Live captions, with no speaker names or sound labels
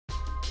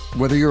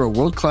Whether you're a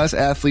world-class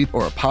athlete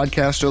or a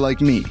podcaster like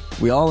me,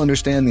 we all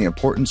understand the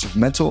importance of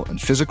mental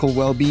and physical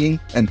well-being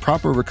and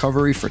proper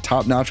recovery for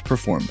top-notch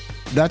performance.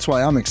 That's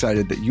why I'm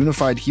excited that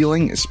Unified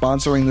Healing is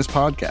sponsoring this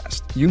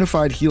podcast.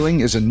 Unified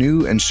Healing is a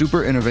new and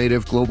super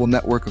innovative global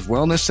network of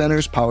wellness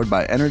centers powered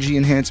by Energy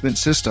Enhancement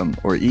System,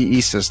 or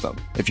EE System.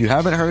 If you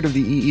haven't heard of the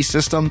EE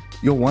System,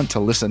 you'll want to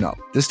listen up.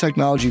 This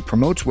technology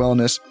promotes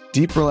wellness,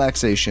 deep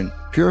relaxation,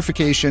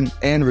 purification,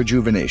 and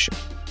rejuvenation.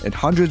 In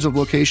hundreds of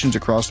locations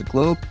across the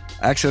globe,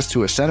 access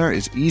to a center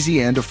is easy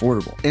and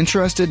affordable.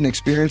 Interested in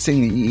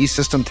experiencing the EE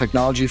System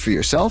technology for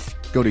yourself?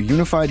 Go to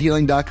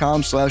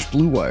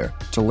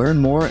unifiedhealing.com/bluewire to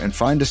learn more and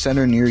find a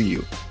center near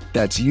you.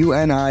 That's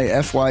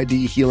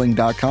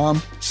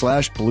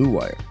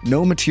unifydhealing.com/bluewire.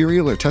 No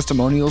material or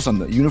testimonials on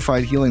the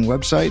Unified Healing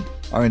website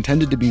are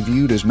intended to be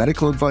viewed as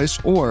medical advice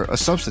or a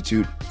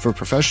substitute for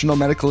professional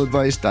medical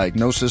advice,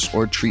 diagnosis,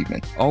 or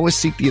treatment. Always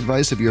seek the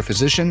advice of your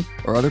physician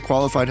or other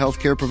qualified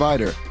healthcare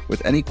provider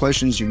with any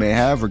questions you may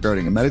have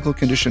regarding a medical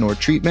condition or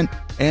treatment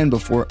and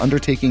before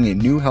undertaking a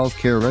new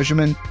healthcare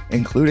regimen,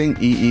 including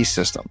EE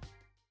System.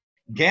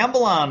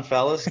 Gamble on,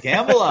 fellas.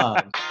 Gamble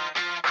on.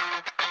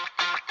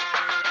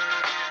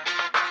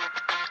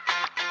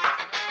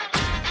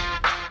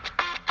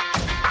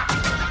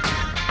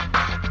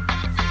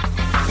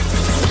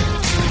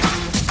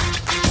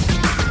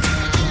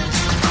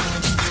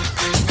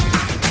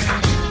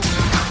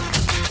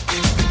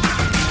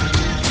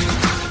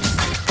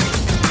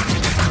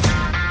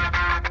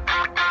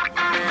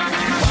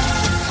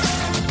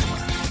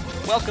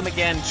 Welcome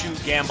again to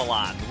Gamble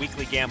On, the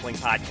weekly gambling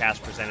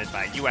podcast presented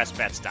by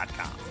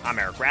USBets.com. I'm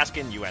Eric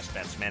Raskin,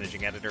 USBets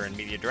managing editor and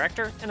media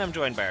director, and I'm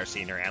joined by our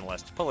senior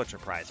analyst, Pulitzer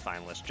Prize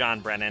finalist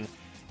John Brennan.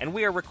 And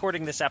we are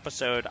recording this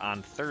episode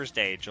on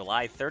Thursday,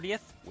 July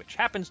 30th, which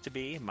happens to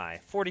be my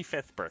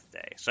 45th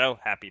birthday. So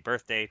happy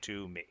birthday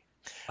to me.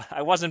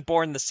 I wasn't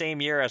born the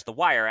same year as the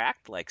Wire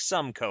Act, like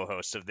some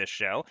co-hosts of this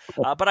show,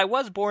 but I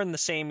was born the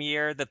same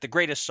year that the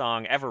greatest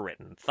song ever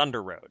written,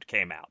 Thunder Road,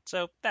 came out.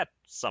 So that's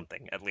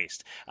something, at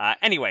least.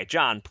 Anyway,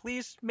 John,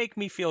 please make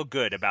me feel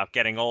good about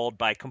getting old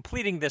by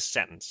completing this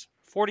sentence.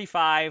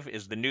 45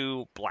 is the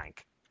new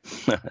blank.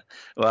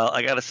 Well,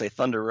 I got to say,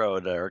 Thunder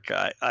Road, Eric,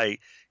 I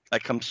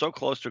come so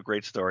close to a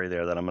great story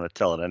there that I'm going to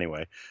tell it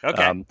anyway.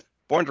 Okay.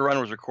 Born to Run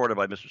was recorded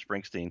by Mr.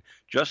 Springsteen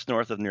just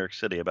north of New York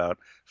City about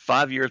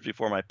 5 years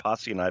before my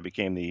posse and I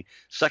became the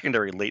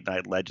secondary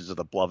late-night legends of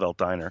the Blauvelt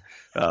Diner,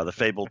 the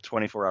fabled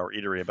 24-hour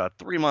eatery about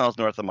 3 miles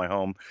north of my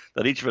home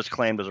that each of us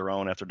claimed as our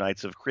own after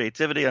nights of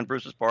creativity on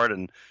Bruce's part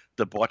and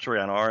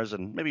debauchery on ours,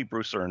 and maybe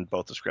Bruce earned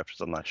both the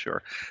scriptures, I'm not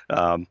sure.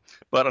 But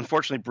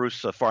unfortunately,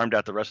 Bruce farmed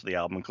out the rest of the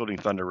album, including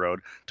Thunder Road,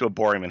 to a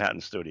boring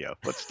Manhattan studio.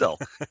 But still,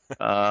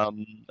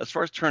 as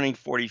far as turning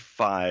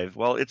 45,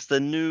 well, it's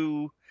the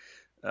new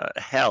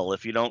hell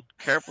if you don't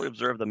carefully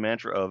observe the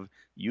mantra of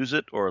use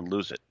it or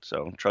lose it.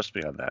 So trust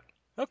me on that.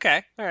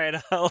 Okay, all right.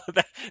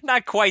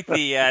 Not quite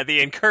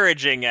the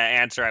encouraging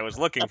answer I was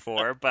looking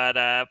for, but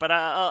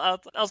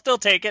I'll still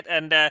take it.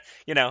 And I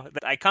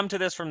come to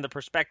this from the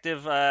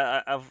perspective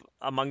of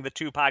among the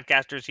two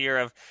podcasters here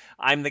of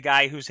I'm the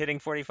guy who's hitting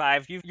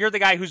 45. You're the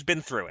guy who's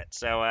been through it.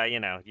 So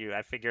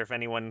I figure if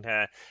anyone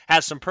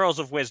has some pearls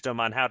of wisdom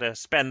on how to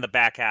spend the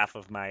back half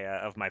of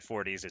my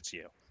 40s, it's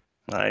you.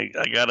 I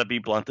gotta be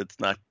blunt. It's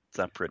not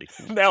pretty.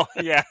 No,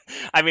 yeah.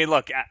 I mean,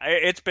 look,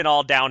 it's been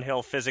all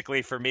downhill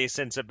physically for me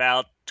since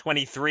about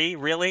 23.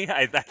 Really,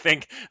 I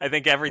think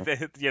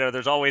everything.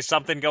 There's always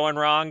something going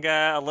wrong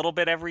a little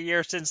bit every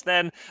year since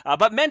then.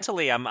 But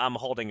mentally, I'm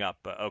holding up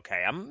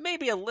okay. I'm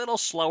maybe a little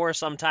slower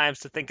sometimes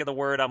to think of the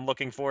word I'm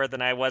looking for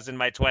than I was in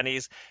my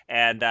 20s,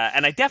 and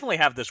I definitely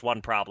have this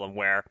one problem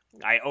where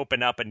I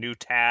open up a new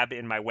tab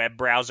in my web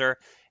browser.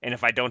 And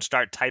if I don't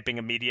start typing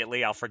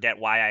immediately, I'll forget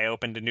why I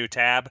opened a new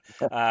tab.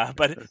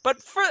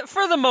 But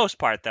for the most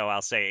part, though,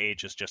 I'll say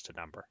age is just a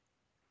number.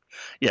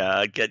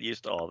 Yeah, get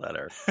used to all that,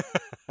 Eric.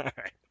 All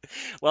right.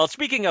 Well,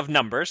 speaking of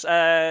numbers,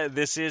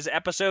 this is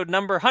episode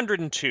number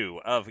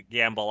 102 of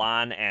Gamble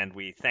On, and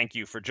we thank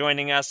you for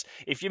joining us.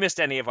 If you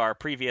missed any of our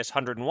previous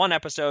 101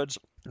 episodes,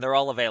 they're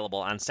all available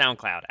on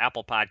SoundCloud,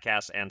 Apple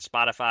Podcasts, and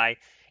Spotify.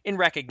 In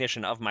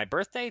recognition of my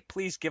birthday,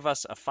 please give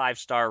us a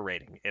 5-star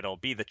rating. It'll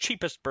be the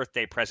cheapest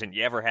birthday present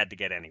you ever had to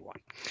get anyone.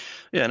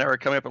 Yeah, and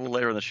Eric, coming up a little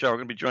later in the show, we're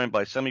going to be joined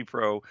by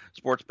semi-pro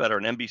sports bettor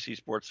and NBC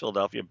Sports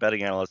Philadelphia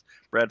betting analyst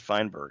Brad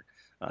Feinberg.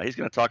 He's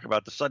going to talk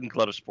about the sudden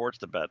glut of sports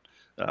to bet.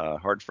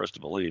 Hard for us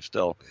to believe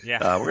still.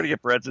 Yeah. We're going to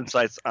get Brad's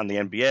insights on the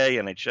NBA,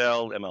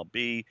 NHL,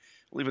 MLB.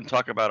 We'll even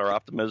talk about our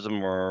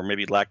optimism or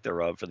maybe lack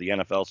thereof for the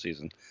NFL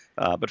season.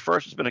 But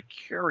first, it's been a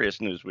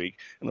curious news week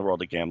in the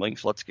world of gambling,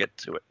 so let's get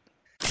to it.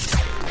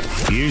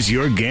 Here's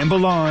your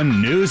Gamble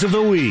On News of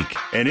the Week,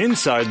 an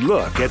inside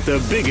look at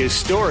the biggest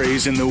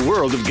stories in the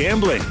world of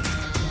gambling.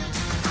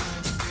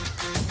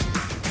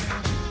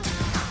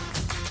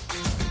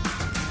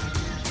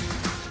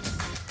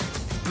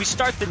 We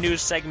start the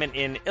news segment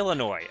in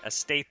Illinois, a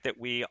state that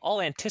we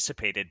all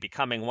anticipated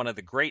becoming one of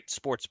the great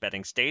sports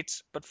betting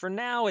states, but for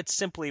now it's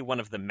simply one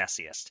of the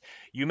messiest.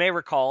 You may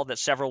recall that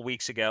several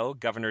weeks ago,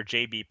 Governor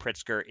J.B.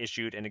 Pritzker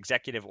issued an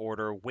executive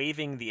order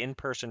waiving the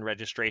in-person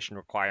registration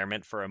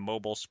requirement for a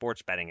mobile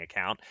sports betting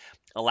account,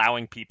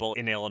 allowing people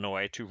in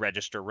Illinois to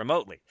register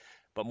remotely.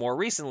 But more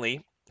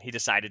recently, he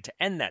decided to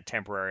end that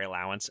temporary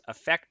allowance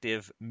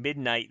effective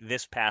midnight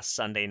this past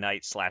Sunday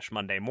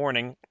night/Monday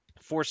morning,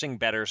 forcing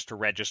bettors to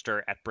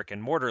register at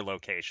brick-and-mortar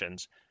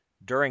locations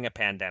during a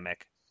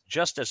pandemic,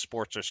 just as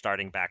sports are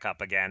starting back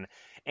up again,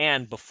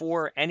 and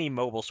before any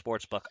mobile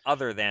sportsbook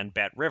other than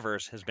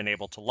BetRivers has been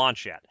able to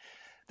launch yet.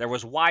 There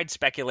was wide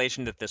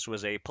speculation that this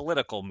was a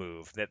political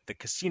move, that the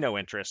casino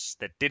interests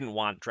that didn't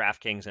want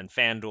DraftKings and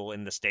FanDuel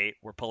in the state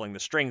were pulling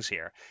the strings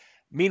here.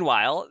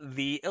 Meanwhile,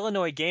 the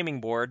Illinois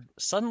Gaming Board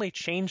suddenly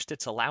changed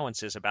its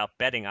allowances about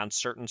betting on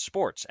certain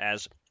sports,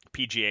 as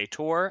PGA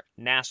Tour,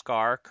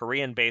 NASCAR,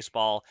 Korean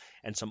baseball,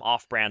 and some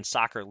off-brand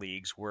soccer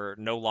leagues were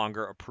no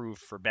longer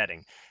approved for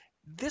betting.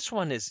 This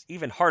one is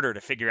even harder to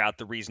figure out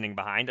the reasoning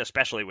behind,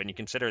 especially when you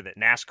consider that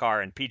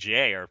NASCAR and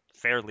PGA are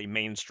fairly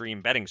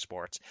mainstream betting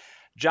sports.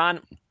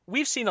 John,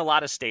 we've seen a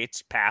lot of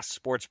states pass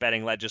sports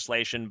betting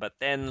legislation, but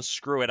then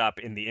screw it up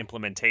in the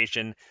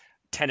implementation.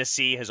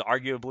 Tennessee has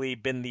arguably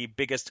been the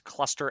biggest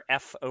cluster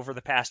F over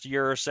the past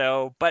year or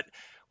so, but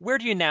where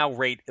do you now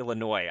rate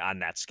Illinois on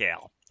that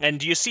scale? And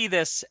do you see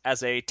this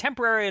as a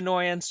temporary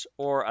annoyance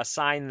or a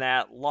sign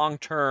that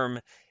long-term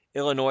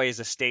Illinois is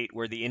a state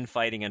where the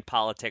infighting and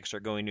politics are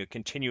going to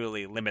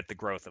continually limit the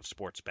growth of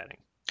sports betting?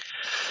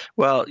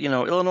 Well,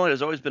 Illinois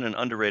has always been an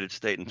underrated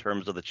state in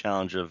terms of the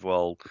challenge of,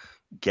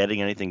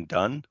 getting anything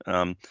done.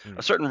 A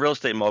certain real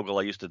estate mogul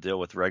I used to deal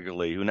with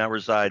regularly, who now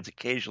resides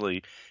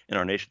occasionally in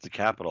our nation's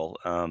capital,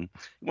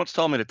 he once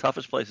told me the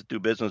toughest places to do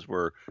business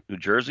were New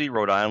Jersey,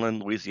 Rhode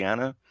Island,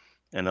 Louisiana,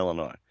 and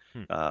Illinois.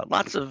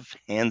 Lots of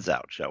hands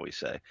out, shall we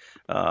say.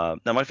 Now,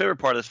 my favorite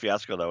part of this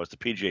fiasco, though, is the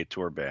PGA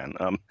Tour ban.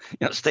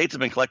 States have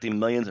been collecting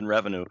millions in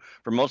revenue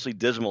for mostly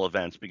dismal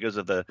events because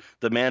of the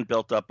demand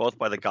built up both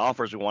by the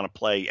golfers who want to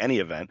play any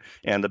event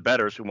and the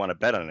bettors who want to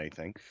bet on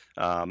anything.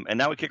 And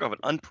now we kick off an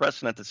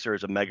unprecedented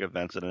series of mega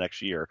events in the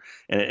next year,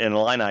 and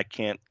Illini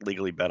can't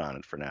legally bet on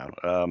it for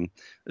now.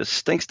 This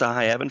stinks to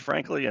high heaven,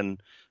 frankly,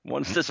 and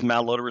once this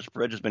malodorous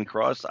bridge has been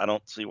crossed, I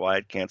don't see why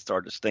it can't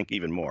start to stink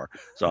even more.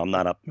 So I'm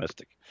not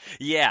optimistic.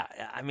 Yeah,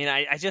 I mean,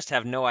 I just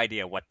have no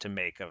idea what to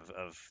make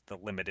of the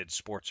limited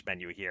sports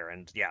menu here.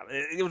 And yeah,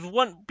 it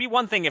would be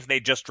one thing if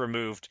they just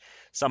removed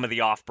some of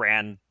the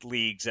off-brand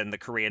leagues and the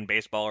Korean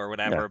baseball or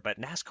whatever, but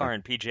NASCAR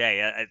and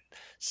PGA, it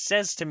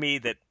says to me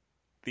that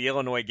the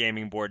Illinois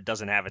Gaming Board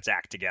doesn't have its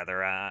act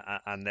together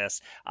on this.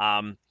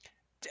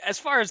 As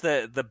far as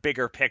the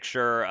bigger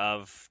picture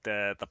of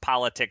the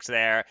politics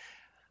there,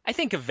 I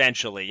think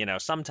eventually,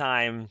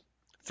 sometime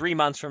 3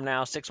 months from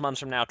now, 6 months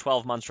from now,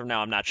 12 months from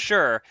now, I'm not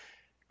sure,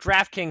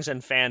 DraftKings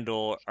and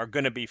FanDuel are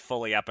going to be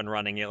fully up and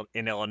running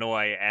in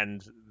Illinois,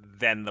 and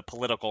then the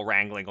political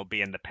wrangling will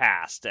be in the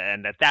past.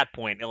 And at that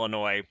point,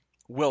 Illinois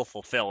will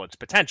fulfill its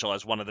potential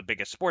as one of the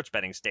biggest sports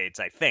betting states,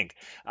 I think.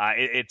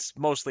 It's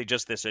mostly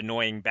just this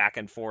annoying back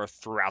and forth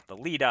throughout the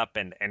lead up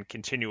and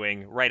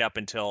continuing right up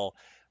until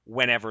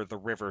whenever the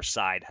Rivers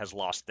side has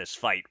lost this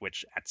fight,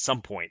 which at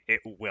some point it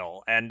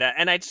will. And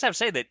I just have to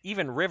say that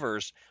even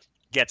Rivers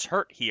gets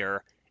hurt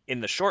here in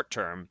the short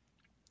term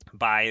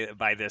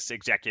by this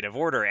executive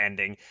order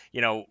ending.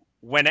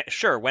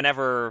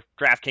 Whenever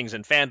DraftKings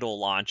and FanDuel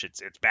launch,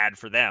 it's bad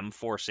for them,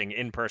 forcing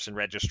in-person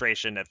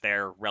registration at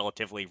their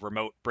relatively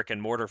remote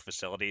brick-and-mortar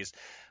facilities.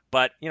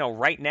 But,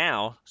 right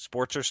now,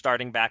 sports are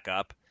starting back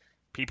up.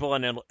 People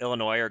in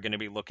Illinois are going to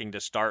be looking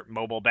to start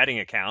mobile betting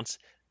accounts.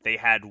 They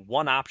had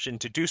one option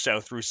to do so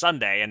through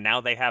Sunday, and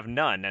now they have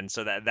none. And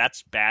so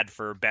that's bad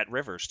for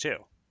BetRivers, too.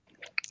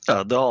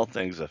 The whole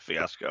thing's a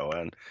fiasco.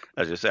 And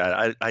as you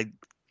said, I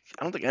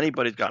don't think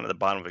anybody's gotten to the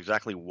bottom of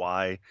exactly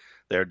why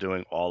they're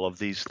doing all of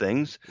these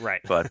things.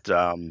 Right. But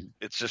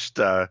it's just,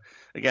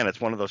 again,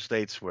 it's one of those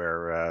states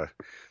where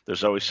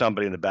there's always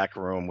somebody in the back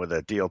room with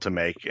a deal to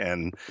make,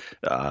 and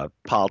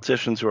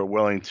politicians who are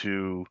willing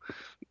to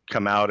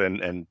come out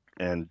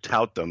and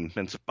tout them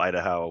in spite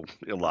of how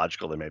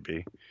illogical they may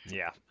be.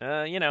 Yeah.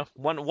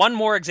 One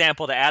more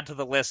example to add to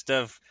the list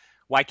of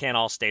why can't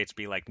all states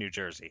be like New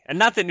Jersey? And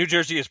not that New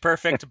Jersey is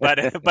perfect, but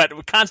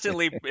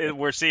constantly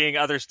we're seeing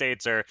other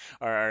states are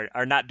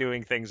not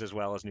doing things as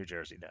well as New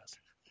Jersey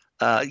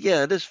does.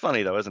 Yeah, it is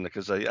funny though, isn't it?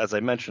 Because as I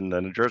mentioned,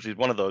 New Jersey is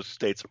one of those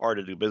states hard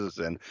to do business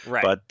in.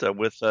 Right. But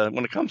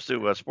when it comes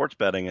to sports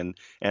betting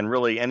and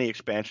really any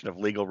expansion of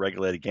legal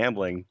regulated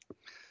gambling,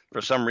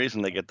 for some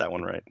reason they get that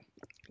one right.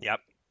 Yep.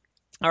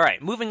 All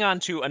right, moving on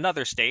to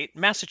another state.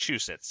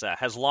 Massachusetts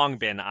has long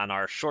been on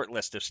our short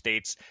list of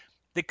states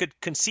that could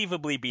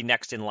conceivably be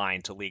next in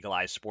line to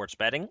legalize sports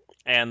betting,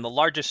 and the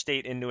largest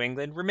state in New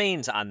England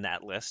remains on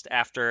that list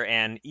after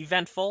an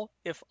eventful,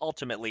 if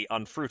ultimately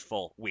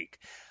unfruitful, week.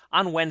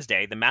 On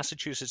Wednesday, the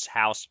Massachusetts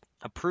House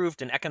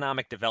approved an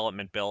economic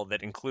development bill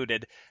that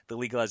included the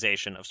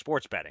legalization of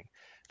sports betting.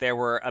 There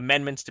were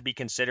amendments to be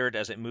considered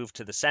as it moved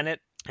to the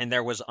Senate, and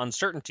there was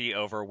uncertainty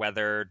over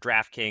whether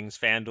DraftKings,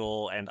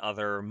 FanDuel, and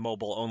other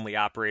mobile-only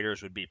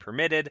operators would be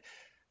permitted.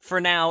 For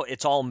now,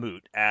 it's all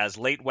moot, as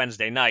late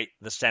Wednesday night,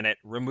 the Senate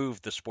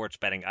removed the sports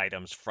betting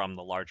items from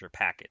the larger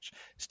package.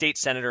 State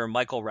Senator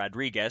Michael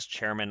Rodriguez,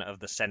 chairman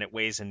of the Senate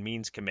Ways and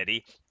Means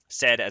Committee,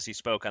 said as he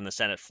spoke on the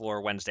Senate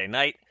floor Wednesday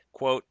night,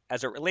 quote,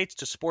 "As it relates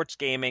to sports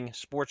gaming,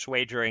 sports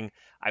wagering,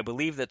 I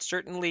believe that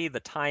certainly the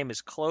time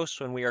is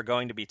close when we are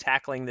going to be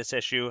tackling this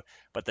issue,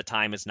 but the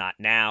time is not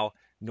now,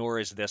 nor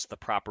is this the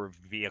proper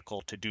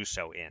vehicle to do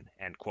so in,"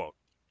 end quote.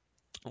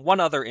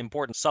 One other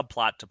important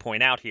subplot to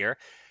point out here.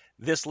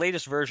 This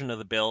latest version of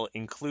the bill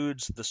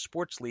includes the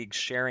sports leagues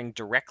sharing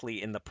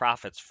directly in the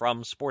profits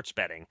from sports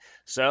betting.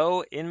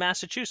 So, in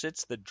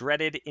Massachusetts, the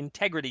dreaded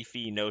integrity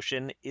fee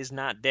notion is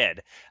not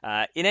dead.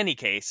 In any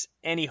case,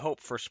 any hope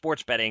for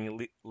sports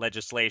betting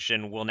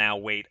legislation will now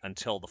wait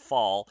until the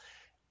fall.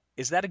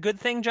 Is that a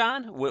good thing,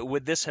 John?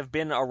 Would this have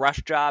been a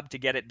rush job to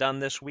get it done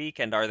this week,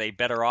 and are they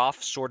better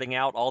off sorting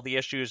out all the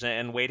issues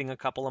and waiting a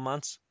couple of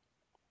months?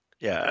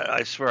 Yeah,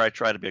 I swear I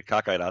try to be a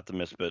cockeyed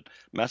optimist, but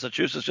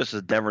Massachusetts just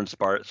has never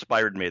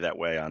inspired me that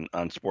way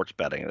on sports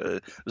betting.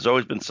 There's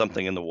always been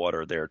something in the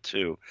water there,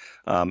 too.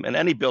 And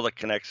any bill that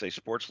connects a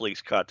sports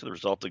league's cut to the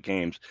result of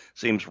games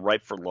seems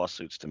ripe for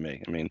lawsuits to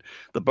me. I mean,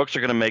 the books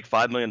are going to make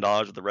 $5 million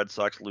if the Red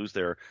Sox lose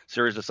their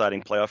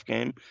series-deciding playoff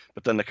game,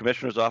 but then the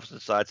commissioner's office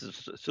decides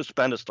to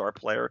suspend a star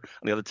player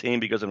on the other team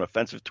because of an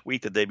offensive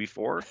tweet the day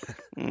before.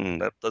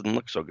 That doesn't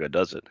look so good,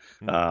 does it?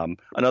 I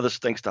know this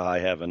stinks to high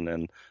heaven,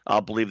 and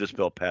I'll believe this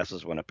bill passes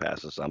when it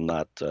passes. I'm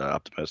not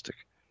optimistic.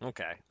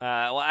 Okay.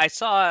 Well, I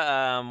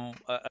saw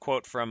a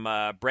quote from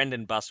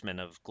Brendan Bussman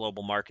of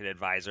Global Market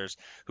Advisors,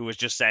 who was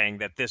just saying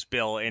that this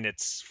bill in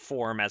its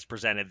form as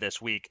presented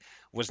this week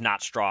was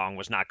not strong,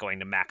 was not going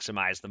to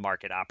maximize the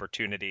market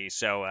opportunity.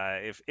 So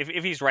if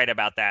he's right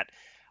about that,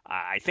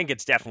 I think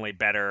it's definitely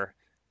better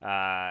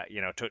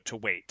to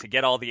wait, to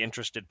get all the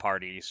interested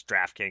parties,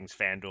 DraftKings,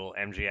 FanDuel,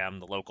 MGM,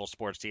 the local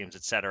sports teams,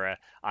 etc.,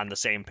 on the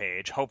same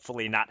page.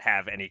 Hopefully not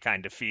have any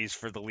kind of fees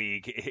for the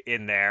league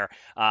in there,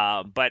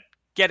 but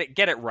get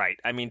it right.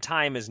 I mean,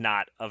 time is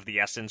not of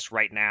the essence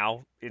right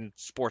now in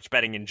sports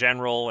betting in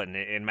general and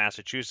in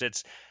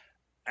Massachusetts.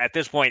 At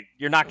this point,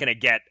 you're not going to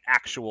get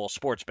actual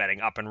sports betting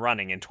up and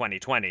running in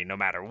 2020, no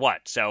matter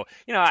what. So,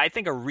 I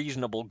think a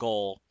reasonable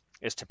goal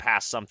is to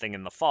pass something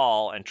in the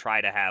fall and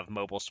try to have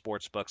mobile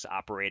sports books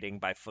operating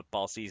by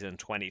football season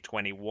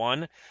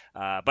 2021.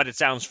 But it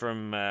sounds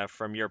from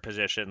your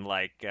position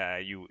like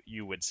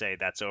you would say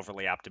that's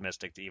overly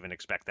optimistic to even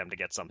expect them to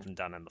get something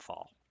done in the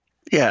fall.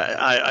 Yeah,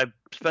 I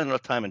spent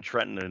enough time in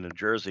Trenton and New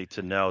Jersey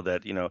to know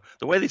that,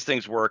 the way these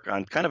things work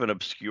on kind of an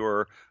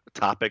obscure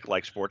topic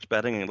like sports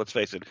betting, and let's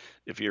face it,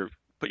 if you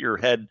put your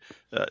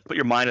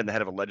mind in the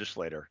head of a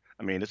legislator,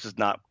 I mean, this is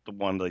not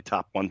one of the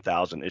top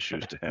 1,000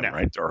 issues to him, No.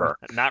 right, or her.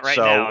 Not right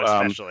now,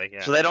 especially.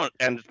 Yeah. So they don't,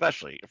 and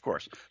especially, of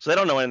course, so they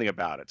don't know anything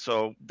about it.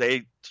 So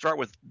they start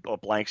with a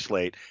blank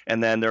slate,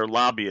 and then their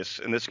lobbyists,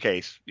 in this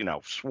case,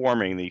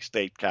 swarming the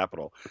state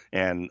capitol.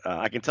 And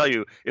I can tell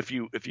you, if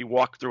you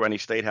walk through any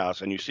state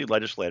house and you see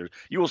legislators,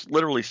 you will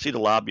literally see the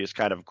lobbyists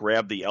kind of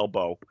grab the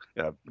elbow,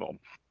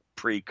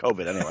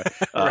 pre-COVID anyway,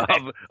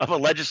 right. of a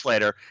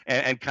legislator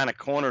and kind of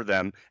corner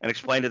them and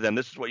explain to them,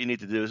 this is what you need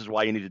to do, this is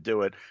why you need to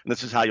do it, and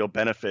this is how you'll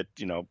benefit,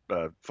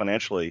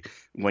 financially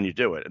when you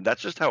do it. And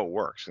that's just how it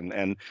works.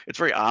 And it's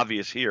very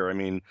obvious here. I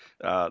mean,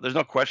 there's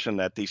no question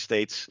that these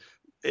states,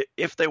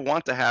 if they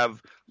want to have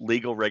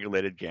legal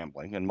regulated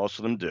gambling, and most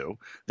of them do,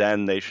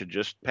 then they should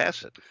just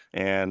pass it.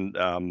 And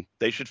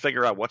they should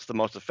figure out what's the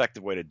most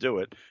effective way to do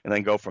it and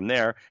then go from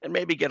there and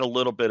maybe get a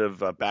little bit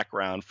of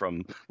background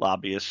from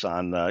lobbyists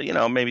on,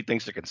 maybe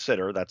things to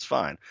consider. That's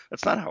fine.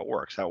 That's not how it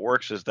works. How it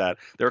works is that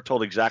they're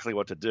told exactly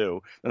what to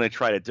do, then they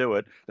try to do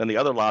it, then the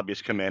other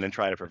lobbyists come in and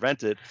try to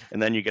prevent it,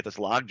 and then you get this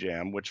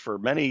logjam, which for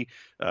many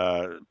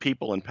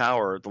people in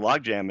power, the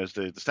logjam is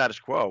the status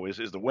quo is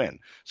the win.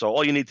 So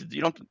all you need to do,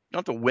 you don't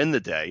have to win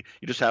the day,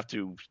 you just have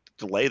to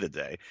delay the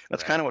day.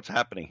 That's kind of what's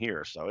happening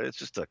here. So it's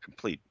just a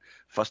complete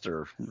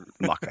fuster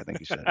muck, I think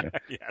you said.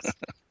 Yeah. Yes.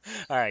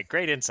 All right.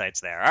 Great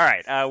insights there. All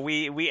right.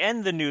 We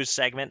end the news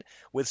segment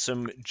with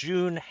some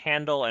June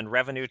handle and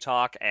revenue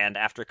talk. And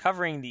after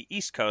covering the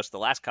East Coast the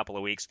last couple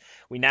of weeks,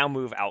 we now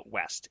move out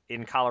west.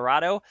 In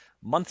Colorado,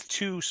 month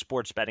 2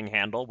 sports betting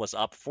handle was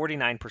up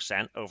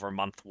 49% over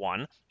month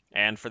 1.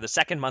 And for the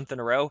second month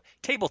in a row,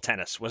 table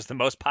tennis was the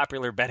most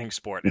popular betting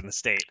sport in the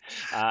state.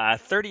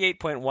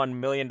 $38.1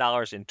 million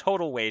in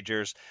total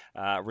wagers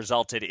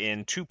resulted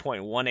in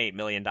 $2.18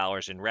 million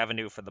in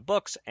revenue for the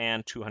books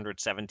and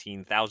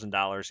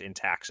 $217,000 in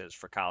taxes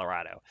for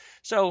Colorado.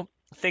 So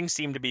things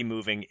seem to be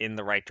moving in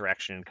the right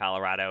direction in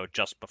Colorado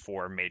just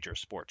before major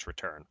sports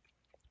return.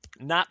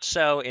 Not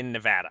so in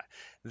Nevada.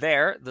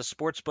 There, the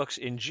sportsbooks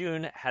in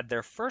June had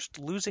their first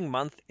losing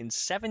month in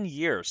 7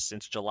 years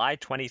since July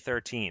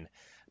 2013.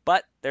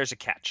 But there's a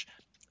catch.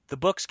 The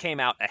books came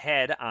out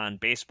ahead on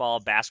baseball,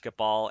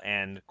 basketball,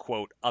 and,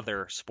 quote,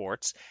 other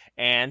sports,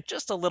 and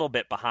just a little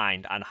bit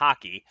behind on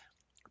hockey,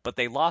 but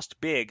they lost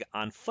big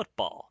on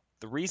football.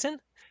 The reason?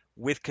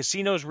 With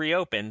casinos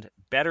reopened,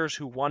 bettors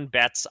who won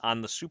bets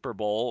on the Super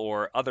Bowl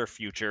or other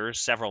futures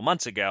several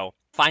months ago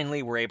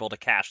finally were able to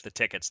cash the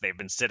tickets they've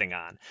been sitting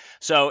on.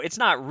 So it's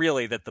not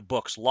really that the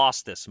books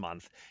lost this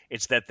month,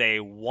 it's that they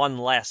won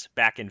less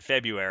back in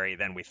February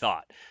than we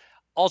thought.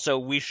 Also,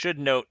 we should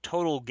note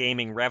total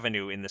gaming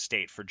revenue in the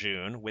state for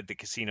June, with the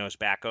casinos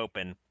back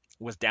open,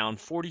 was down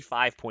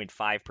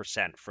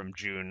 45.5% from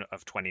June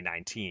of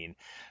 2019.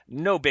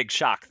 No big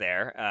shock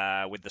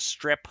there, with the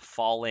Strip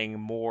falling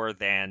more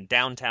than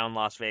downtown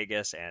Las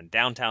Vegas and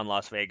downtown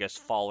Las Vegas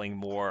falling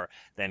more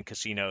than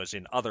casinos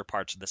in other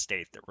parts of the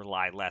state that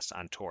rely less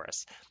on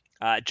tourists.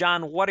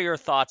 John, what are your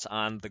thoughts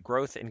on the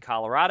growth in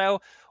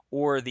Colorado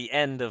or the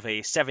end of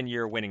a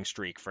 7-year winning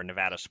streak for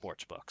Nevada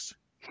sportsbooks?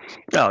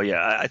 Oh,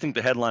 yeah. I think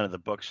the headline of the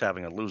books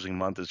having a losing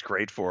month is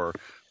great for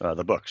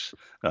the books.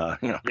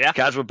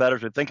 Casual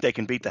bettors would think they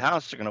can beat the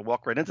house. They're going to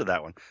walk right into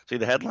that one. See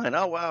the headline,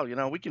 oh,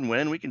 wow, we can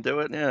win. We can do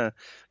it.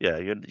 Yeah,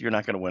 you're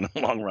not going to win in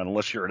the long run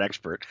unless you're an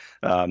expert.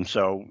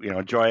 So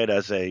enjoy it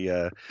as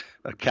a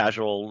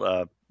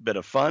casual bit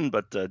of fun,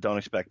 but don't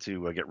expect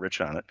to get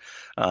rich on it.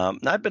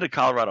 I've been to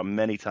Colorado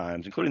many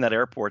times, including that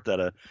airport that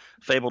a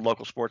fabled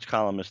local sports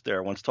columnist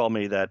there once told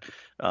me that,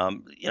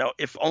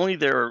 if only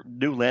their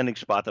new landing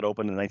spot that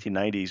opened in the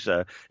 1990s,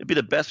 it'd be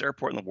the best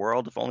airport in the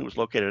world if only it was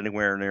located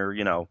anywhere near,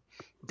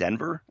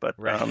 Denver, but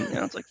right.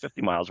 It's like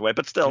 50 miles away,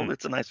 but still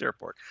it's a nice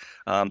airport.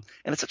 And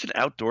it's such an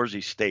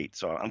outdoorsy state.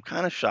 So I'm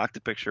kind of shocked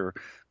to picture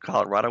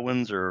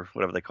Coloradoans or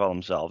whatever they call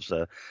themselves,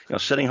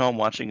 sitting home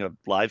watching a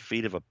live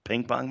feed of a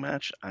ping pong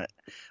match.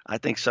 I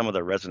think some of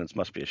the residents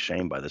must be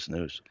ashamed by this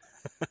news.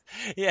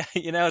 Yeah,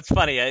 it's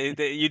funny.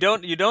 You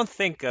don't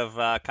think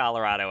of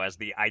Colorado as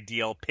the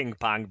ideal ping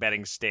pong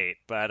betting state,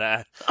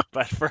 but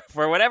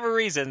for whatever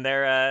reason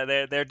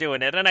they're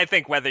doing it. And I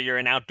think whether you're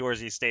an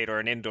outdoorsy state or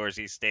an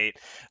indoorsy state,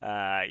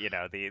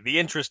 the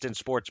interest in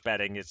sports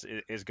betting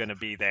is going to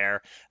be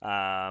there,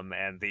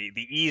 and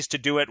the ease to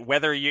do it.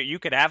 Whether you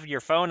could have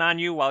your phone on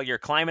you while you're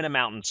climbing a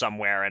mountain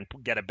somewhere and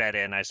get a bet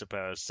in, I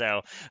suppose.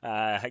 So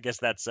I guess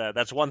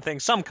that's one thing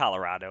some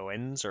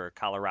Coloradoans or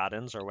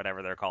Coloradans or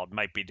whatever they're called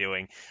might be doing.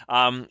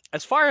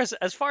 As far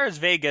as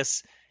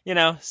Vegas,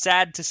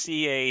 sad to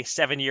see a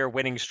 7-year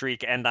winning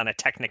streak end on a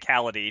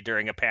technicality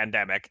during a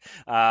pandemic.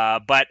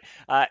 But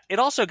it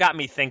also got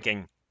me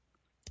thinking,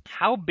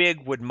 how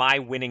big would my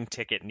winning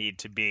ticket need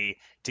to be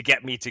to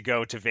get me to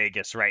go to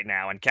Vegas right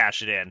now and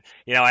cash it in?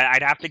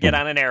 I'd have to get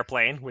on an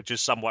airplane, which is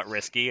somewhat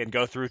risky, and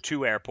go through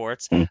 2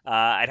 airports.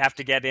 I'd have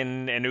to get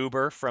in an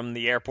Uber from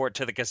the airport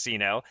to the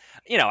casino.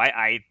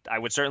 I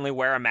would certainly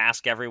wear a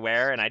mask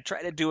everywhere, and I'd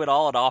try to do it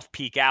all at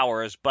off-peak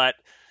hours, but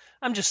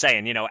I'm just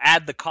saying,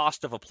 add the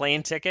cost of a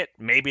plane ticket,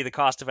 maybe the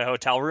cost of a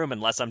hotel room,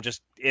 unless I'm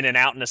just in and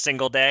out in a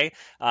single day.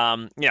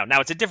 Now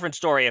it's a different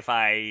story if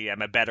I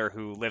am a bettor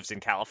who lives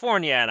in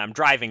California and I'm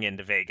driving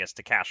into Vegas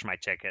to cash my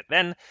ticket.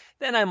 Then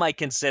I might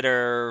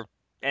consider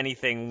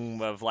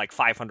anything of like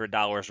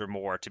 $500 or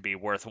more to be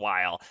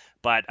worthwhile.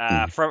 But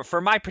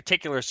for my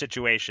particular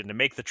situation, to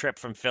make the trip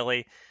from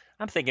Philly,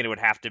 I'm thinking it would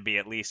have to be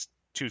at least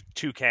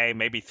 $2K,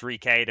 maybe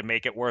 $3K to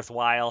make it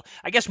worthwhile.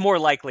 I guess more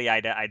likely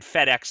I'd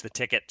FedEx the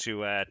ticket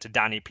to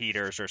Donnie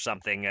Peters or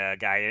something,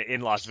 guy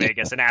in Las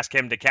Vegas, and ask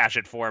him to cash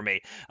it for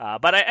me.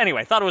 But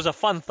anyway, thought it was a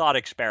fun thought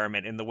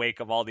experiment in the wake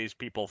of all these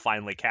people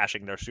finally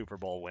cashing their Super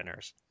Bowl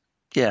winners.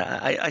 Yeah,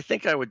 I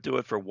think I would do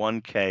it for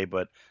 $1K,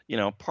 but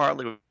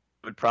partly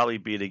would probably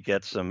be to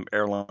get some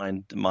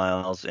airline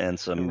miles and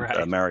some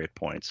Marriott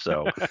points.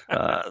 So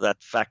that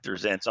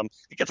factors in.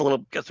 It gets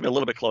to be a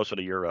little bit closer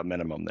to your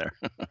minimum there.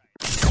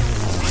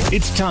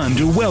 It's time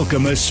to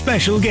welcome a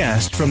special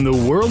guest from the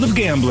world of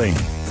gambling.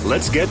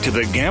 Let's get to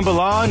the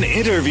Gamble On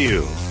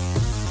interview.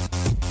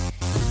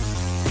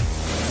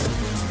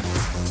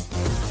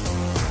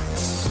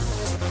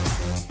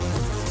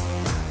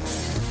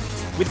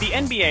 With the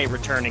NBA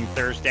returning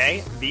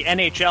Thursday, the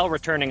NHL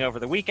returning over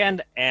the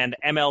weekend, and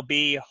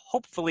MLB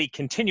hopefully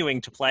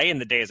continuing to play in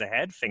the days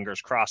ahead,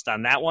 fingers crossed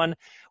on that one,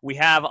 we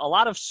have a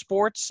lot of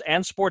sports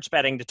and sports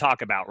betting to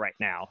talk about right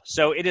now.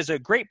 So it is a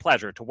great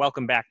pleasure to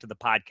welcome back to the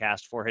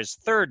podcast for his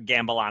 3rd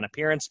Gamble On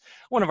appearance,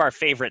 one of our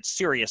favorite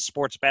serious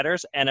sports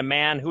bettors, and a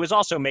man who is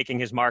also making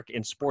his mark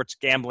in sports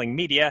gambling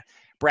media,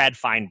 Brad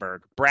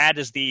Feinberg. Brad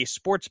is the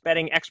sports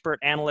betting expert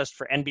analyst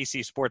for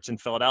NBC Sports in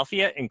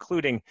Philadelphia,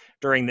 including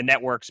during the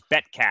network's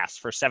BetCast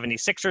for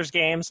 76ers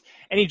games,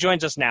 and he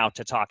joins us now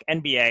to talk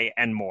NBA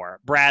and more.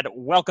 Brad,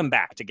 welcome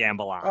back to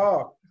Gamble On.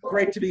 Oh,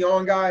 great to be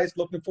on, guys.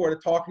 Looking forward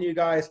to talking to you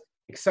guys.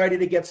 Excited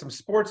to get some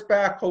sports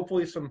back,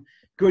 hopefully some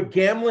good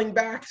gambling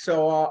back,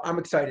 so I'm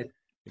excited.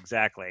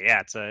 Exactly.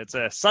 Yeah,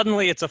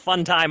 suddenly it's a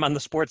fun time on the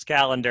sports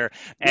calendar.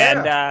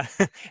 And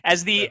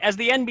as the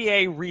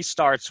NBA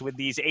restarts with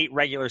these 8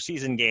 regular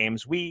season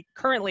games, we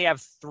currently have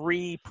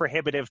 3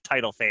 prohibitive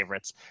title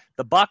favorites.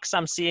 The Bucks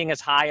I'm seeing as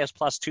high as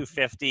plus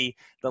 250,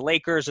 the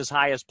Lakers as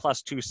high as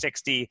plus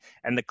 260,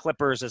 and the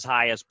Clippers as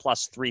high as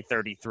plus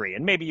 333.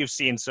 And maybe you've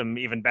seen some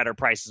even better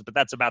prices, but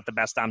that's about the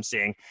best I'm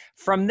seeing.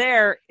 From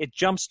there, it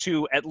jumps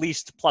to at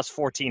least plus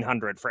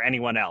 1400 for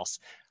anyone else.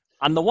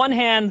 On the one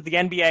hand, the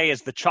NBA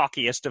is the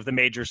chalkiest of the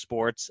major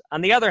sports.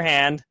 On the other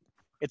hand,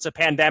 it's a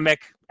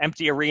pandemic,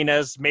 empty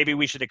arenas. Maybe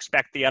we should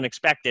expect the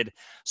unexpected.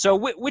 So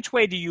which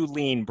way do you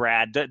lean,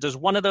 Brad? Does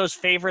one of those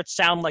favorites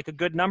sound like a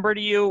good number to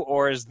you,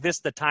 or is this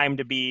the time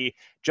to be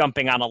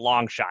jumping on a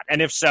long shot?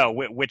 And if so,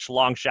 which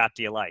long shot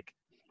do you like?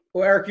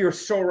 Well, Eric, you're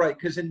so right,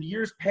 because in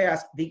years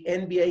past, the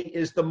NBA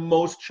is the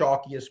most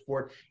chalkiest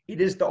sport.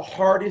 It is the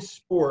hardest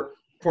sport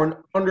for an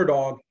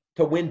underdog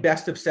to win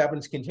best of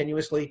sevens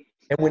continuously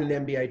and win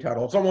an NBA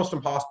title. It's almost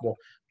impossible.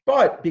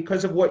 But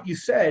because of what you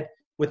said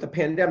with the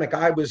pandemic,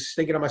 I was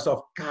thinking to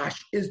myself,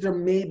 gosh, is there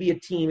maybe a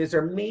team? Is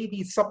there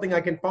maybe something I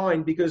can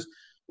find? Because,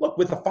 look,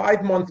 with a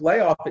 5-month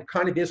layoff, it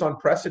kind of is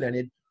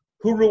unprecedented.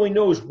 Who really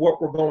knows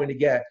what we're going to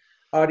get?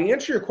 To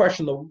answer your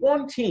question, the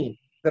one team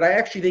that I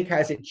actually think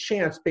has a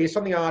chance based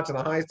on the odds, and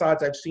the highest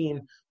odds I've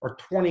seen are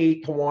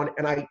 28-1.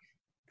 And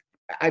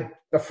I'm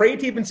afraid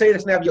to even say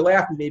this and have you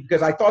laugh at me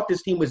because I thought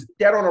this team was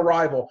dead on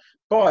arrival.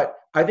 But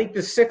I think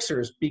the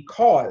Sixers,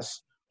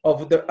 because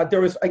of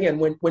there was, again,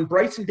 when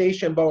Bryson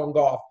DeChambeau in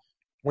golf,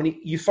 when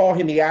you saw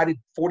him, he added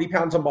 40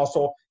 pounds of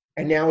muscle,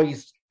 and now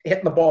he's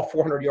hitting the ball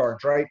 400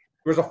 yards, right?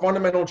 There was a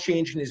fundamental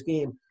change in his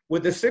game.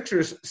 With the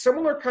Sixers,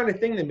 similar kind of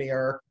thing to me,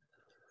 Eric.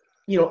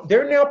 You know,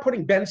 they're now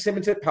putting Ben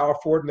Simmons at power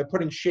forward, and they're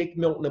putting Shake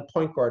Milton at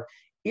point guard.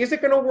 Is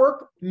it going to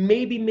work?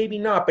 Maybe, maybe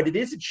not. But it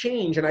is a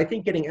change, and I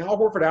think getting Al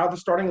Horford out of the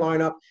starting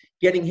lineup,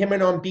 getting him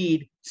and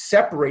Embiid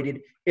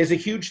separated is a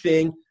huge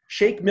thing.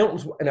 Shake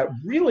Milton's a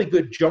really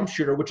good jump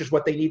shooter, which is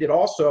what they needed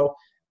also.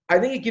 I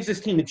think it gives this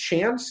team a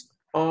chance.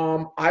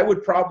 I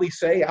would probably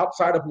say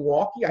outside of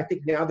Milwaukee, I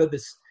think now they're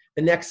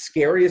the next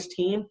scariest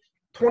team.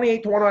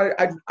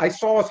 28-1, I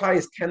saw as high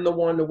as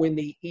 10-1 to win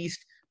the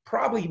East.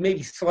 Probably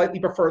maybe slightly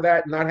prefer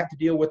that and not have to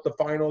deal with the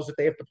finals if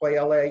they have to play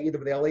LA, either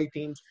of the LA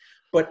teams.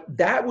 But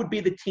that would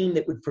be the team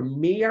that would, for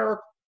me, Eric,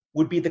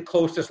 would be the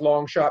closest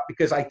long shot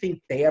because I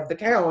think they have the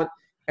talent.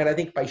 And I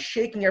think by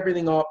shaking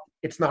everything up,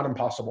 it's not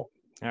impossible.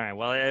 All right.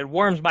 Well, it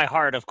warms my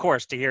heart, of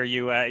course, to hear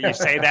you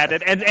say that.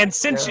 And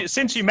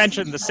since you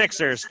mentioned the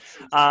Sixers,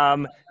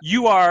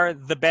 you are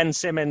the Ben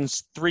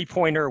Simmons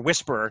three-pointer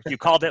whisperer. You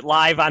called it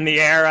live on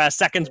the air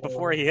seconds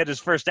before he hit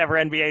his first ever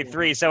NBA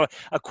three. So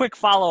a quick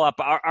follow-up: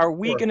 Are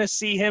we going to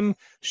see him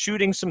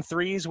shooting some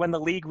threes when the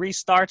league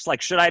restarts?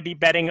 Like, should I be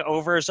betting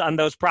overs on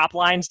those prop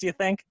lines? Do you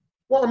think?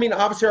 Well, I mean,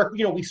 obviously,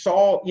 we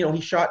saw,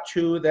 he shot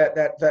 2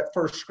 that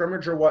first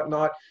scrimmage or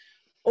whatnot.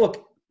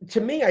 Look. To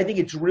me, I think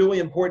it's really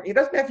important. He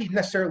doesn't have to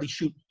necessarily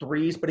shoot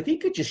threes, but if he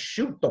could just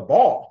shoot the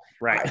ball,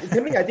 right? To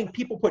me, I think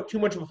people put too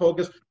much of a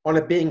focus on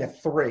it being a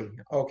 3.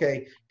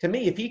 Okay, to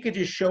me, if he could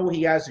just show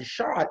he has a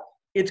shot,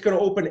 it's going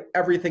to open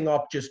everything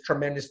up just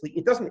tremendously.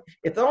 It doesn't,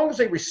 as long as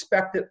they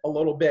respect it a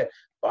little bit.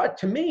 But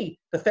to me,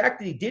 the fact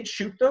that he did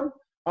shoot them,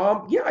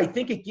 I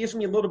think it gives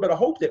me a little bit of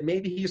hope that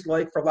maybe he's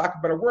like, for lack of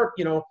a better word,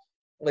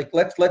 like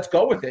let's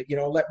go with it.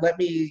 Let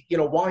me,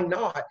 why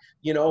not?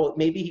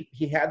 Maybe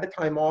he had the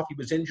time off. He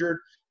was injured.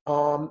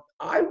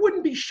 I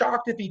wouldn't be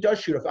shocked if he does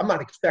shoot. I'm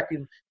not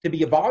expecting to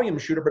be a volume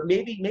shooter, but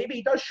maybe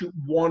he does shoot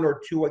 1 or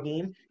 2 a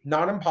game.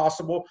 Not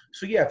impossible.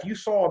 So yeah, if you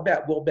saw a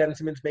bet, will Ben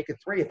Simmons make a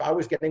 3? If I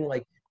was getting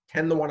like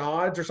 10-1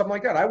 odds or something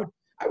like that, I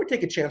would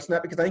take a chance on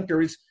that because I think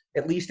there is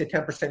at least a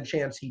 10%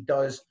 chance he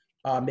does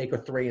make a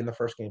 3 in the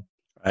first game.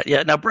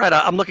 Yeah. Now, Brad,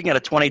 I'm looking at a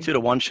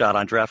 22-1 shot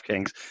on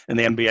DraftKings in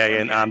the NBA,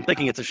 and I'm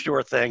thinking it's a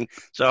sure thing.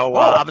 So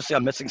obviously,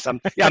 I'm missing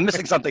some. Yeah, I'm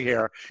missing something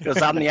here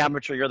because I'm the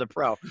amateur, you're the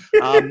pro.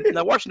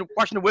 Now,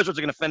 Washington Wizards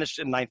are going to finish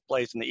in 9th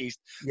place in the East.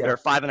 Yeah. They're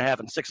 5.5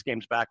 and 6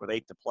 games back with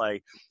 8 to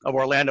play of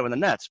Orlando and the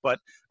Nets. But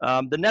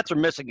the Nets are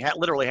missing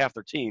literally half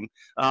their team,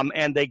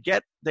 and they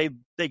get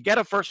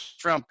a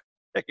first-round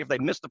pick if they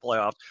miss the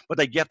playoffs, but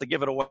they get to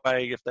give it away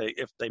if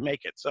they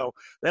make it. So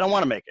they don't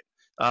want to make it.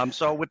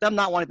 So with them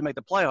not wanting to make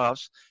the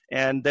playoffs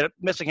and they're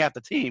missing half the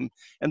team,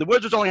 and the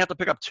Wizards only have to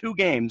pick up 2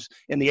 games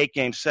in the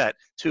 8-game set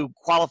to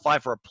qualify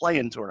for a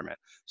play-in tournament.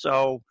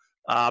 So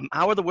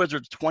how are the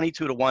Wizards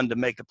 22-1 to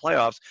make the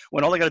playoffs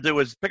when all they got to do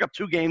is pick up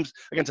 2 games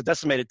against a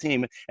decimated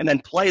team and then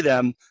play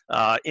them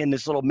in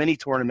this little mini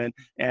tournament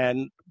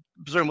and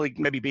presumably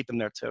maybe beat them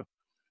there too?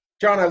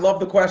 John, I love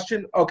the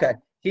question. Okay.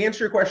 To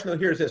answer your question, though,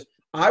 here's this.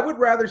 I would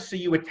rather see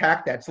you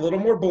attack that. It's a little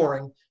more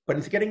boring, but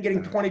it's getting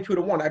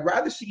 22-1. I'd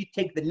rather see you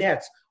take the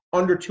Nets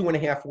under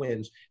 2.5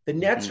 wins. The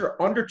Nets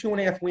are under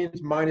 2.5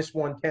 wins, minus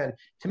 110.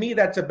 To me,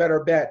 that's a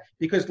better bet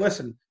because,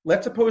 listen,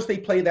 let's suppose they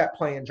play that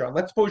plan, John.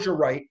 Let's suppose you're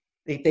right.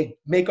 They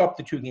make up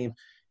the 2 games.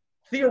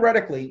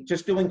 Theoretically,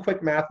 just doing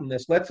quick math on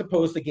this, let's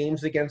suppose the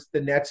games against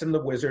the Nets and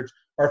the Wizards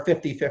are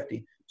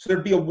 50-50. So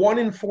there'd be a 1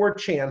 in 4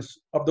 chance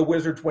of the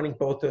Wizards winning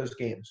both those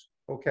games.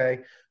 Okay.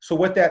 So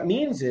what that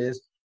means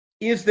is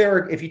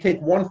there, if you take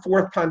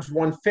 1/4 times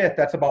 1/5,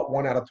 that's about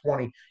 1 out of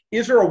 20.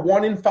 Is there a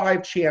 1 in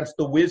 5 chance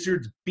the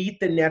Wizards beat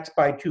the Nets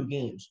by 2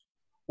 games?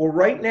 Well,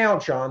 right now,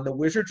 John, the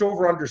Wizards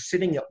over-under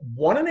sitting at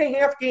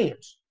 1.5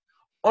 games,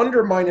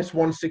 under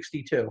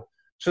 -162.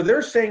 So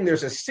they're saying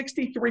there's a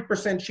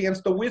 63%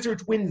 chance the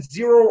Wizards win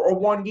 0 or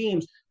 1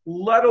 games,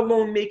 let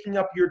alone making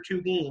up your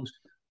 2 games.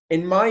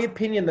 In my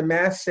opinion, the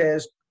math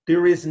says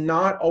there is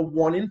not a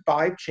 1 in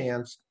 5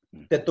 chance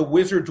that the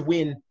Wizards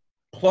win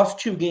plus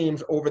 2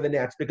 games over the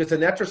Nets, because the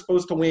Nets are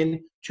supposed to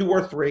win 2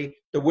 or 3.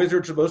 The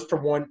Wizards are supposed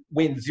to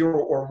win 0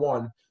 or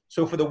 1.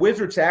 So for the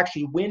Wizards to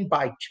actually win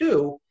by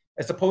 2,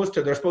 as opposed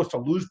to they're supposed to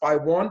lose by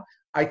 1,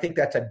 I think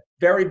that's a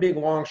very big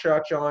long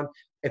shot, John.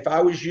 If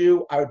I was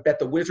you, I would bet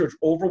the Wizards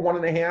over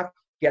 1.5,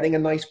 getting a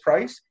nice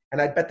price,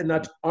 and I'd bet the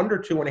Nets under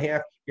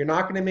 2.5. You're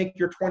not going to make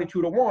your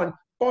 22-1,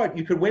 but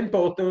you could win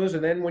both those,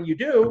 and then when you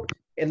do,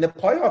 in the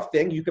playoff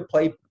thing, you could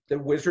play the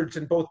Wizards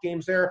in both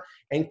games there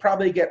and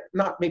probably get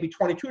not maybe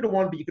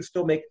 22-1, but you could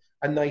still make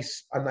a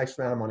nice amount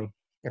of money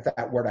if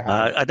that were to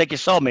happen. I think you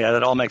sold me.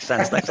 That all makes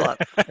sense. Thanks a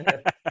lot.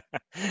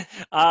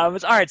 All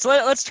right, so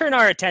let's turn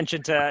our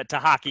attention to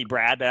hockey,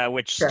 Brad,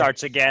 which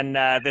starts again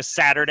this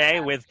Saturday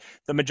with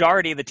the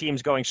majority of the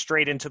teams going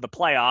straight into the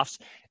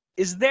playoffs.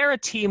 Is there a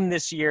team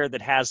this year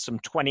that has some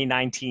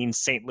 2019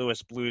 St.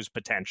 Louis Blues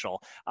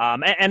potential?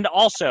 And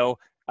also,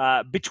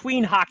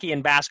 between hockey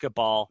and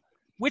basketball,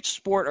 which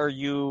sport are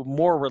you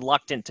more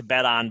reluctant to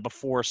bet on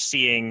before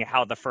seeing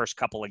how the first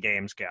couple of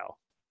games go?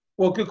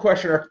 Well, good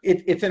question, Eric.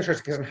 It's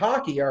interesting because in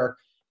hockey, Eric,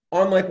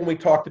 unlike when we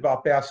talked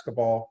about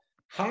basketball,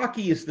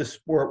 hockey is the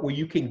sport where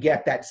you can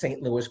get that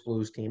St. Louis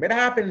Blues team. It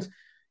happens.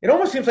 It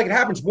almost seems like it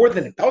happens more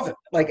than it doesn't.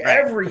 Like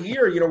every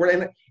year,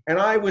 and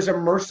I was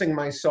immersing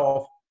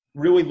myself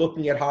really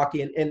looking at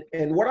hockey.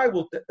 And what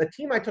the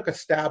team I took a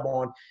stab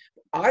on,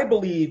 I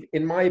believe,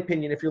 in my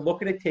opinion, if you're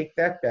looking to take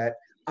that bet,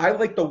 I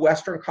like the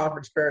Western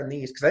Conference better than the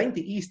East because I think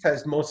the East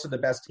has most of the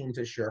best teams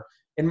this year,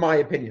 in my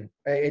opinion.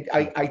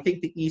 I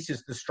think the East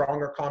is the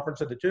stronger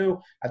conference of the two.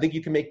 I think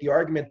you can make the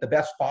argument the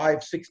best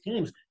 5-6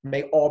 teams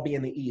may all be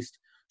in the East.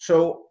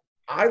 So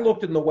I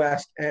looked in the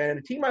West, and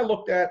the team I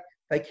looked at,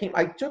 I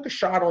took a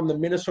shot on the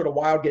Minnesota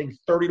Wild getting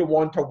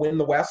 30-1 to win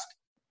the West,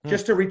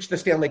 just to reach the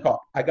Stanley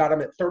Cup. I got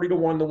them at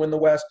 30-1 to win the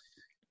West.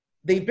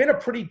 They've been a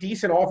pretty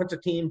decent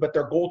offensive team, but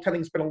their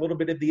goaltending's been a little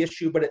bit of the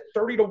issue. But at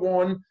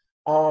 30-1,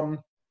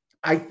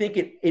 I think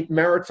it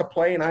merits a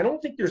play. And I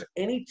don't think there's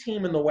any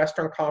team in the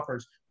Western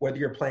Conference, whether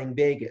you're playing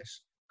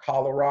Vegas,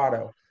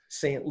 Colorado,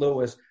 St.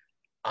 Louis,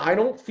 I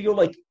don't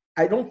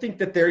think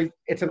that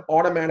it's an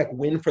automatic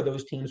win for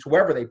those teams,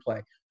 whoever they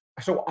play.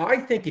 So I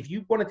think if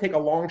you want to take a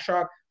long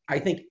shot, I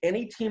think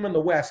any team in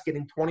the West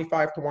getting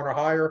 25-1 or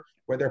higher,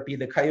 whether it be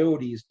the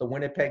Coyotes, the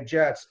Winnipeg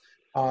Jets,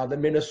 the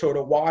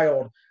Minnesota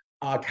Wild,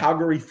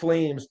 Calgary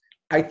Flames,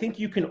 I think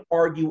you can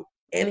argue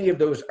any of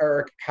those,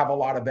 Eric, have a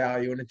lot of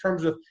value. And in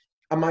terms of,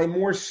 am I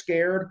more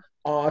scared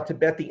to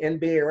bet the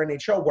NBA or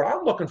NHL? What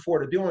I'm looking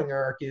forward to doing,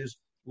 Eric, is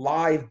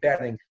live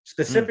betting,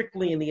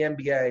 specifically in the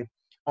NBA.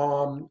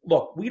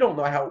 Look, we don't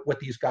know what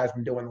these guys have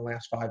been doing the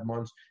last 5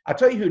 months. I'll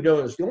tell you who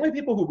knows. The only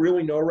people who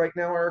really know right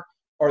now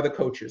are the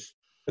coaches.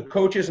 The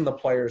coaches and the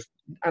players.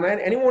 And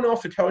anyone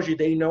else who tells you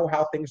they know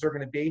how things are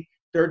going to be,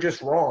 they're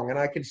just wrong. And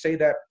I can say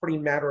that pretty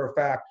matter of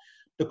fact.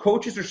 The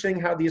coaches are seeing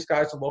how these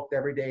guys have looked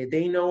every day.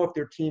 They know if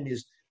their team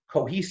is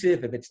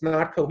cohesive, if it's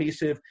not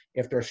cohesive,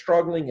 if they're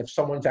struggling, if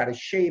someone's out of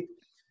shape.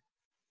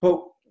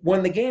 But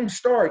when the games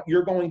start,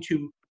 you're going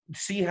to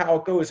see how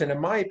it goes. And in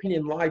my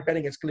opinion, live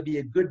betting is going to be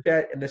a good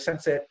bet in the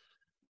sense that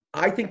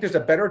I think there's a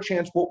better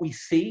chance what we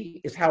see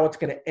is how it's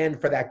going to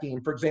end for that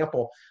game. For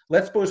example,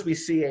 let's suppose we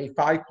see a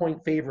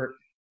 5-point favorite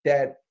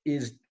that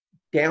is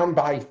down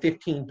by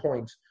 15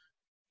 points.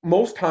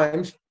 Most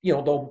times,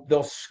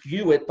 they'll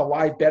skew it, the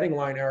live betting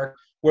line, Eric,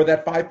 where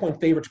that 5-point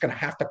favorite's going to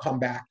have to come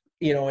back,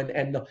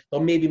 and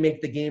they'll maybe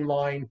make the game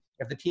line.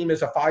 If the team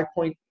is a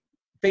 5-point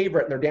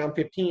favorite and they're down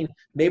 15,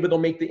 maybe they'll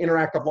make the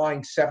interactive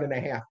line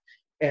 7.5.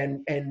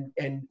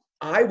 And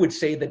I would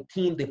say the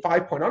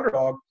 5-point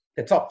underdog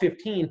that's up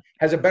 15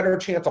 has a better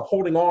chance of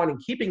holding on and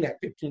keeping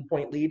that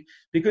 15-point lead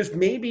because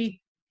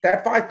maybe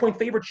that 5-point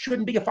favorite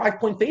shouldn't be a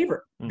 5-point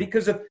favorite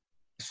because if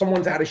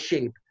someone's out of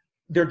shape.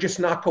 They're just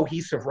not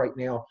cohesive right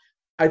now.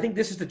 I think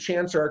this is the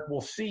chance, Eric, we'll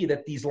see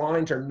that these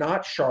lines are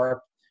not sharp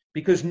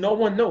because no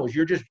one knows.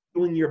 You're just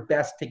doing your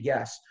best to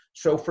guess.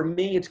 So for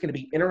me, it's going to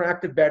be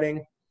interactive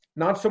betting,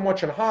 not so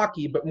much in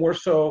hockey, but more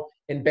so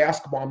in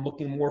basketball. I'm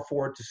looking more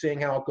forward to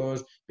seeing how it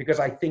goes because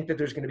I think that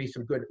there's going to be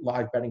some good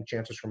live betting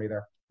chances for me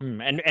there.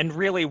 And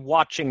really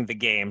watching the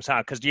games,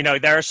 huh? Because,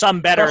 there are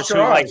some bettors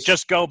who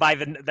just go by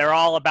they're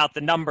all about the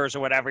numbers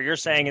or whatever. You're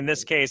saying in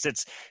this case,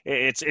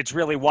 it's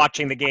really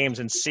watching the games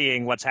and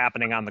seeing what's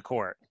happening on the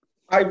court.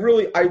 I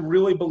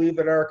really believe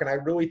that, Eric, and I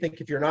really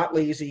think if you're not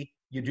lazy,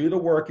 you do the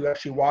work, you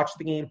actually watch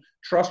the game,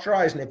 trust your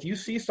eyes. And if you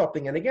see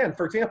something, and again,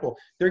 for example,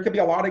 there could be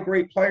a lot of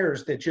great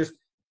players that just,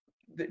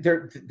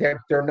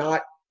 they're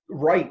not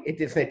right.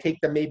 It's going to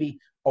take them maybe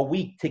a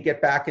week to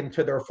get back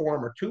into their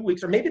form or 2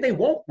 weeks, or maybe they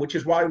won't, which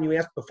is why when you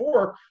asked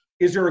before,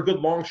 is there a good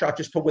long shot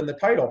just to win the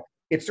title?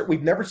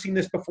 We've never seen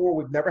this before.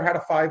 We've never had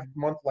a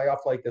 5-month layoff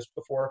like this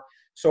before.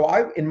 So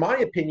in my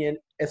opinion,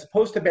 as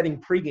opposed to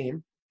betting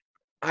pregame,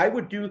 I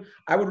would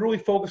really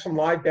focus on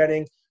live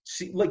betting.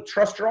 See, like,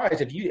 trust your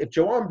eyes. If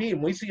Joe Embiid,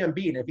 when we see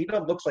Embiid, if he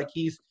looks like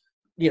he's,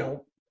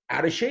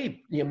 out of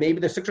shape,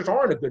 maybe the Sixers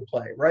aren't a good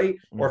play, right?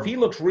 Mm-hmm. Or if he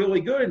looks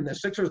really good and the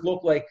Sixers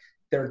look like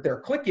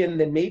they're clicking,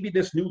 then maybe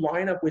this new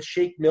lineup with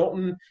Shake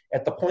Milton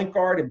at the point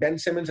guard and Ben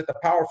Simmons at the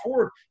power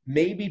forward,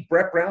 maybe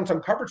Brett Brown's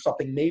uncovered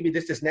something. Maybe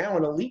this is now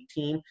an elite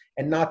team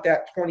and not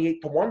that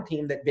 28-1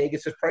 team that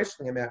Vegas is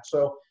pricing him at.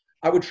 So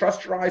I would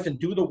trust your eyes and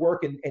do the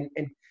work, and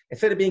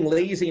instead of being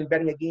lazy and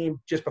betting a game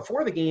just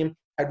before the game,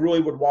 I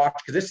really would watch,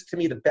 because this is, to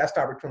me, the best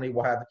opportunity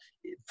we'll have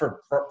for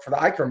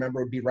that I can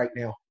remember would be right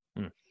now.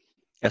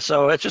 Yeah,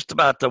 so it's just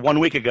about 1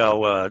 week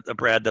ago,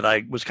 Brad, that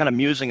I was kind of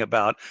musing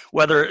about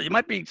whether you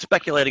might be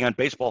speculating on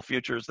baseball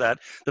futures that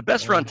the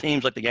best run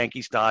teams like the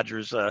Yankees,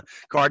 Dodgers,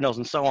 Cardinals,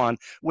 and so on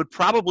would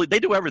probably, they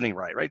do everything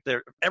right?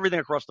 They're everything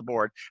across the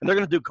board, and they're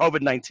going to do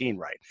COVID-19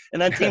 right.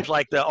 And then teams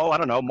like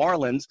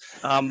Marlins,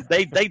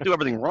 they do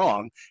everything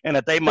wrong, and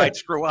that they might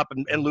screw up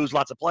and lose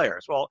lots of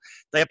players. Well,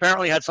 they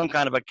apparently had some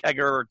kind of a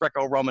kegger or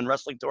Greco-Roman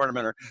wrestling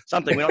tournament or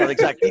something. We don't know the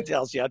exact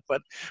details yet,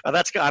 but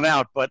that's gone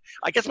out. But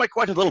I guess my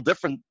question is a little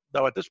different,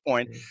 though, at this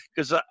point,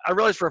 because I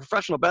realize for a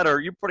professional bettor,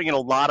 you're putting in a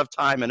lot of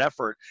time and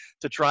effort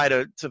to try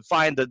to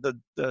find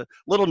the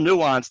little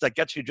nuance that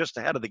gets you just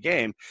ahead of the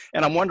game.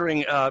 And I'm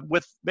wondering,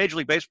 with Major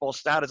League Baseball's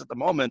status at the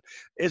moment,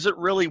 is it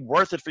really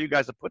worth it for you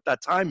guys to put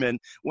that time in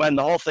when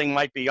the whole thing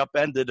might be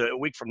upended a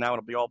week from now?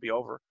 It'll all be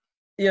over.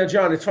 Yeah,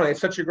 John, it's funny.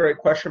 It's such a great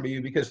question for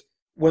you, because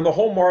when the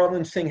whole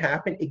Marlins thing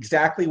happened,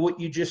 exactly what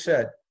you just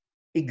said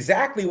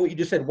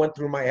went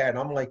through my head.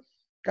 I'm like,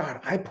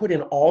 God, I put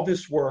in all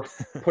this work,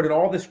 put in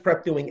all this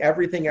prep, doing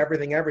everything,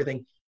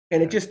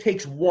 and it just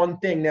takes one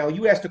thing. Now,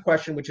 you asked a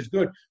question, which is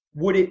good.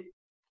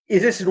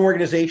 Is this an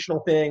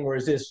organizational thing, or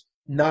is this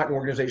not an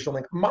organizational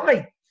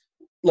thing?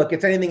 Look,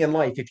 it's anything in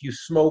life. If you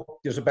smoke,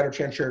 there's a better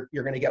chance you're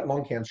going to get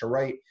lung cancer,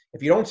 right?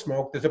 If you don't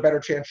smoke, there's a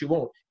better chance you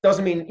won't.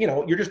 Doesn't mean,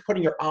 you're just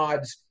putting your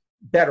odds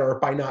better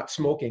by not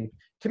smoking.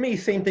 To me,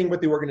 same thing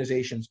with the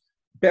organizations.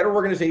 Better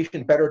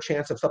organization, better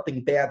chance of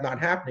something bad not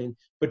happening.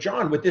 But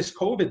John, with this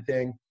COVID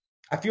thing,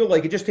 I feel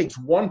like it just takes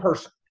one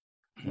person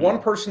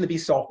to be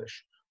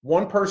selfish,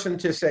 one person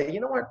to say, you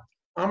know what,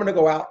 I'm going to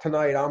go out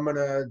tonight. I'm going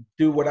to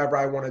do whatever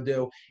I want to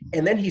do.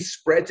 And then he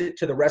spreads it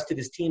to the rest of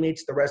his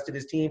teammates, the rest of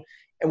his team.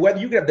 And whether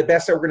you can have the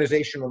best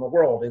organization in the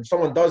world and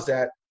someone does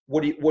that,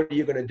 what are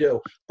you going to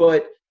do?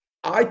 But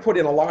I put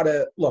in a lot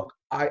of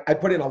I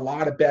put in a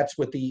lot of bets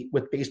with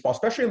baseball,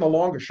 especially in the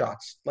longer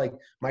shots. Like,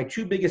 my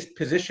two biggest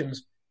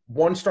positions,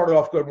 one started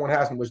off good, one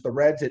hasn't, was the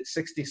Reds at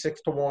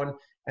 66-1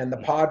 and the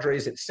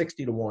Padres at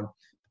 60-1. The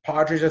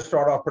Padres have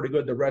started off pretty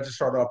good. The Reds have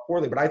started off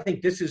poorly. But I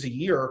think this is a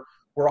year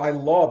where I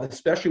love,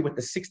 especially with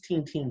the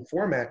 16-team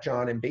format,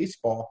 John, in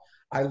baseball,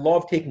 I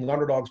love taking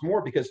underdogs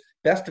more, because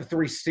best of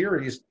 3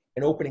 series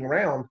in opening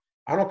round,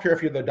 I don't care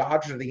if you're the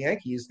Dodgers or the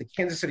Yankees, the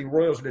Kansas City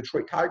Royals or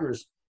Detroit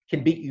Tigers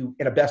can beat you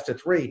in a best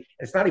of 3.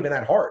 It's not even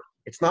that hard.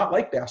 It's not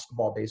like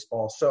basketball,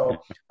 baseball. So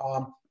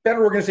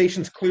better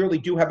organizations clearly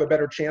do have a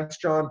better chance,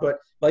 John. But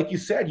like you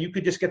said, you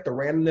could just get the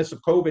randomness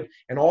of COVID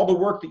and all the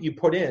work that you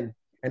put in.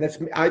 And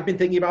I've been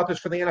thinking about this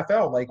for the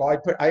NFL. Like,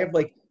 I have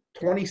like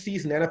 20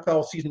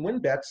 NFL season win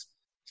bets.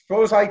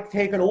 Suppose I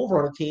take an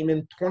over on a team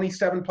and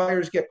 27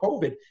 players get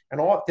COVID,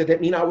 and did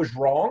that mean I was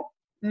wrong?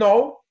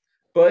 No,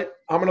 but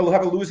I'm going to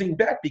have a losing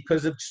bet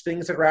because of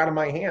things that are out of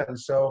my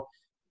hands. So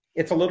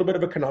it's a little bit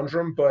of a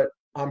conundrum, but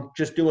I'm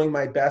just doing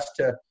my best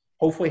to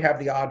hopefully have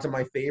the odds in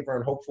my favor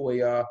and hopefully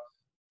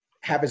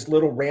have as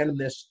little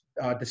randomness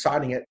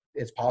deciding it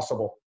as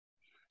possible.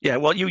 Yeah,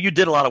 well, you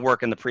did a lot of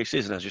work in the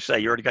preseason, as you say.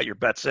 You already got your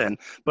bets in,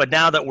 but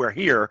now that we're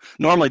here,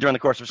 normally during the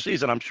course of the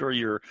season, I'm sure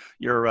you're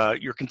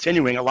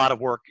continuing a lot of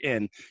work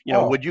in.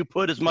 Would you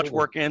put as much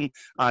work in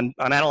on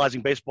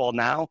analyzing baseball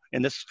now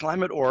in this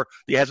climate, or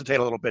do you hesitate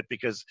a little bit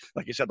because,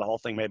 like you said, the whole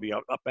thing may be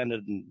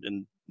upended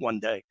in one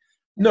day?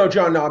 No,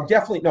 John. No,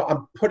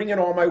 I'm putting in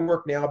all my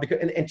work now, because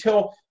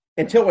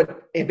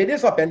if it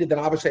is upended, then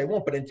obviously I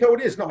won't. But until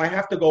it is, no, I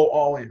have to go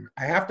all in.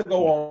 I have to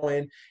go all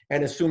in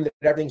and assume that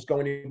everything's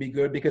going to be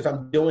good, because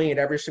I'm doing it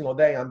every single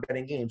day. I'm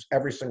betting games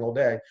every single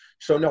day.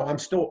 So no,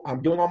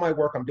 I'm doing all my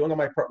work. I'm doing all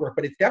my prep work.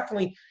 But it's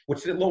definitely,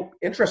 what's a little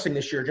interesting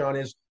this year, John,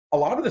 is a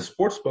lot of the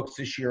sports books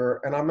this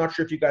year, and I'm not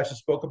sure if you guys have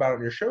spoke about it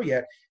on your show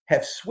yet,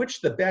 have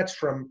switched the bets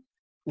from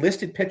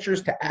listed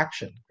pitchers to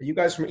action. Are you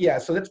guys? Yeah.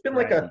 So it's been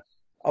like a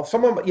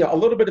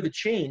little bit of a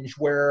change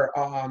where.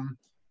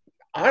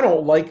 I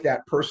don't like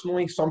that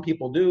personally. Some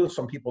people do,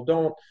 some people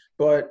don't.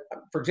 But,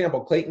 for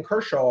example, Clayton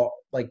Kershaw,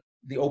 like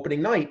the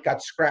opening night,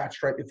 got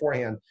scratched right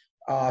beforehand.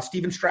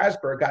 Steven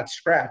Strasburg got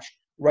scratched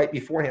right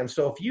beforehand.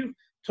 So if you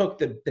took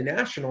the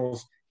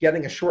Nationals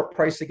getting a short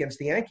price against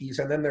the Yankees,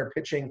 and then they're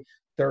pitching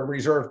their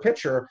reserve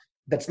pitcher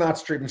that's not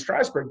Steven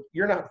Strasburg,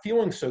 you're not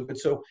feeling so good.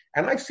 So,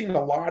 and I've seen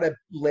a lot of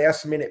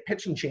last-minute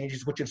pitching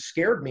changes, which have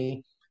scared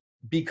me,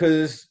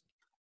 because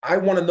I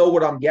want to know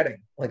what I'm getting.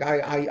 Like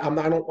I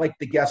don't like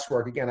the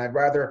guesswork. Again, I'd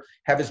rather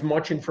have as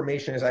much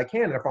information as I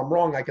can. And if I'm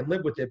wrong, I can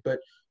live with it. But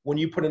when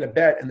you put in a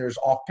bet and there's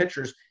off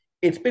pitchers,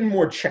 it's been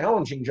more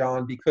challenging,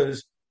 John,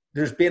 because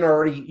there's been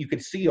already, you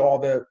could see all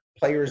the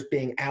players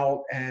being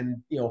out and,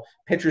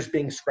 pitchers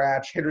being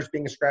scratched, hitters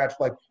being scratched,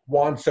 like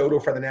Juan Soto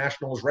for the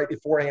Nationals right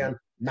beforehand,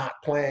 not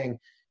playing.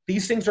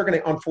 These things are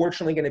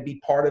unfortunately going to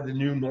be part of the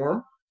new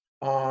norm.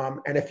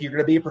 And if you're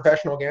going to be a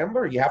professional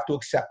gambler, you have to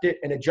accept it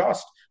and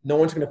adjust. No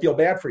one's going to feel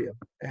bad for you.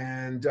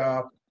 And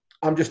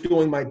I'm just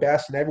doing my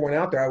best. And everyone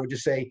out there, I would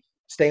just say,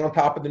 stay on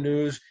top of the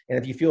news. And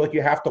if you feel like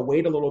you have to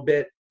wait a little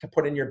bit to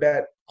put in your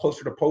bet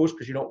closer to post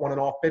because you don't want an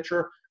off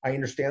pitcher, I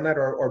understand that.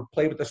 Or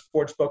play with the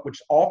sports book, which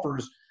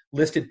offers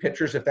listed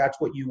pitchers if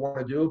that's what you want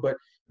to do. But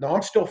no,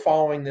 I'm still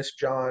following this,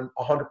 John,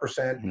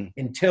 100%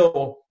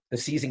 until the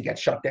season gets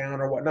shut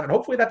down or whatnot. And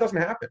hopefully that doesn't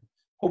happen.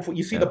 Hopefully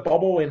you see the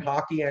bubble in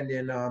hockey and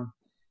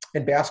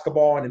in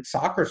basketball and in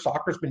soccer.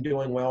 Soccer's been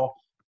doing well.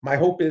 My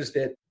hope is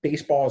that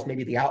baseball is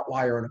maybe the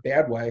outlier in a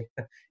bad way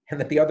and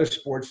that the other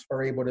sports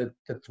are able to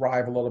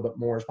thrive a little bit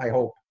more is my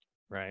hope.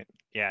 Right.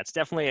 Yeah, it's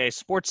definitely a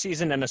sports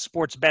season and a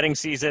sports betting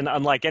season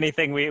unlike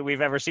anything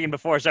we've ever seen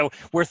before. So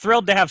we're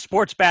thrilled to have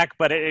sports back,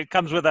 but it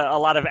comes with a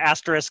lot of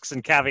asterisks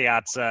and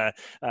caveats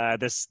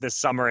this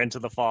summer into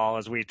the fall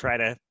as we try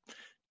to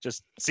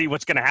just see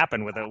what's going to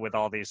happen with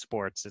all these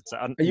sports. It's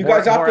are you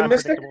guys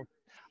optimistic?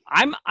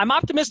 I'm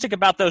optimistic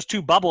about those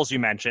two bubbles you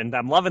mentioned.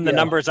 I'm loving the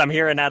numbers I'm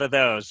hearing out of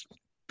those.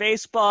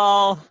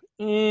 Baseball,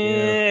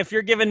 if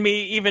you're giving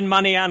me even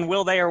money on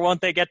will they or won't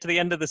they get to the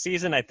end of the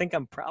season, I think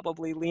I'm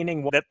probably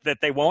leaning that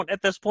they won't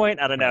at this point.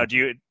 I don't know.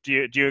 Do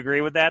you agree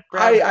with that,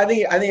 Brad? I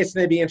think it's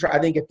going to be interesting.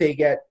 I think if they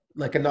get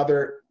like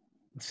another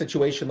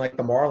situation like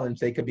the Marlins,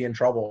 they could be in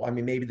trouble. I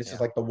mean, maybe this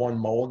is like the one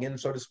mulligan,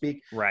 so to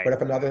speak. Right. But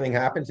if another thing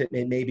happens, it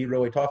may be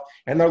really tough.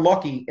 And they're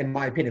lucky, in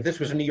my opinion. If this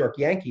was a New York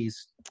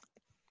Yankees,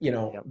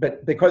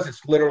 but because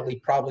it's literally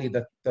probably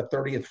the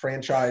 30th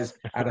franchise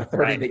out of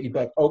 30 that you'd be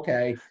like,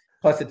 okay.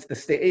 Plus, it's the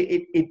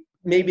state. It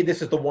maybe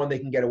this is the one they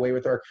can get away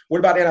with. Or what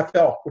about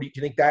NFL? What do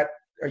you think that?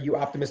 Are you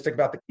optimistic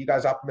about you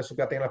guys optimistic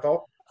about the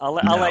NFL? I'll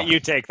let you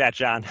take that,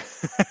 John.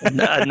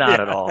 Not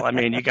at all. I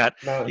mean, you got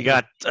two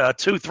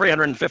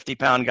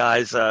 350-pound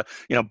guys,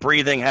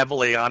 breathing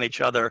heavily on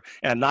each other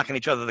and knocking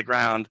each other to the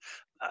ground.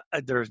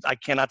 I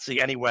cannot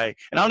see any way,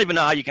 and I don't even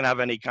know how you can have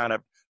any kind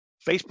of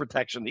face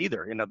protection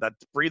either,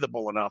 that's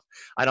breathable enough.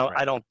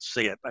 I don't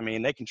see it. I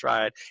mean, they can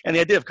try it. And the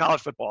idea of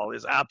college football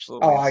is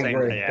absolutely insane. I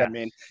agree. Yeah. I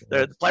mean,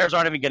 the players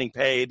aren't even getting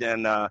paid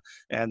and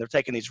they're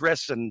taking these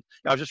risks. And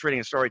I was just reading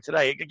a story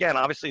today. Again,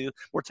 obviously,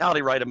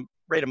 mortality rate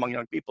among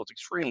young people is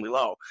extremely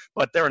low,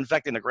 but they're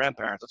infecting their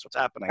grandparents. That's what's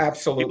happening.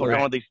 Absolutely. People are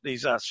going to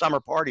these summer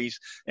parties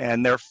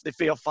and they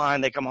feel fine.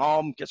 They come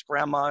home, kiss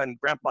grandma and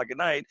grandpa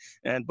goodnight,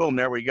 and boom,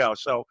 there we go.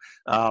 So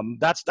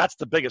that's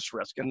the biggest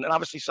risk. And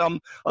obviously some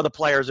of the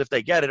players, if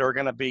they get it, are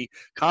going to be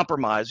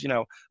compromised.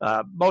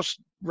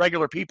 Most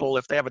regular people,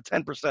 if they have a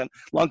 10%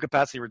 lung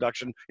capacity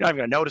reduction, you're not even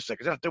going to notice it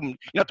because you're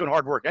not doing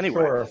hard work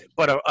anyway. Sure.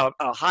 But a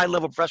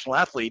high-level professional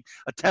athlete,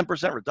 a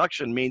 10%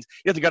 reduction means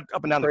he doesn't get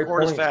up and down the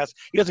court as fast.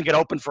 He doesn't get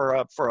open for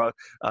a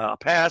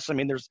pass. I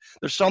mean, there's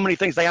so many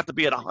things. They have to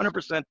be at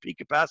 100% peak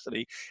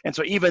capacity. And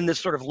so even this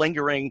sort of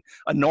lingering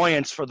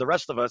annoyance for the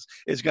rest of us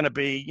is going to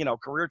be,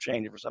 career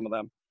changing for some of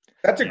them.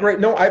 That's a great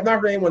 – no, I've not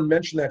heard anyone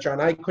mention that,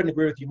 John. I couldn't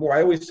agree with you more.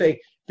 I always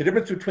say the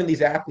difference between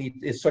these athletes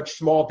is such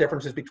small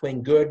differences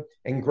between good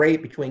and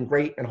great, between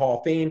great and Hall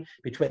of Fame,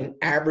 between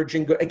average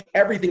and good. Like,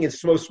 everything is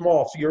so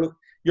small. So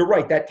you're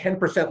right. That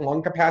 10%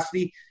 lung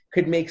capacity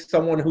could make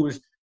someone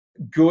who's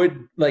good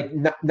like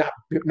not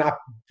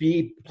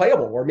be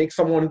playable, or make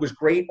someone who was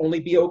great only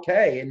be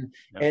okay. And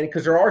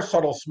because there are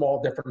subtle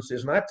small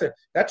differences. And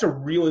that's a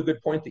really good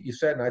point that you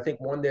said. And I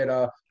think one that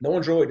no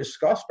one's really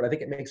discussed, but I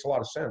think it makes a lot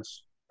of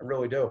sense. I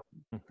really do.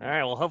 All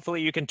right. Well,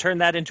 hopefully you can turn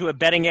that into a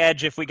betting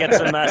edge if we get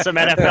some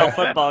NFL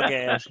football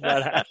games.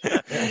 But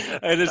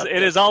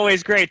it is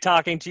always great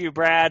talking to you,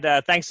 Brad.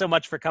 Thanks so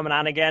much for coming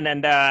on again,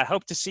 and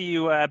hope to see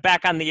you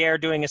back on the air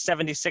doing a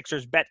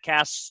 76ers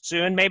betcast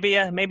soon. Maybe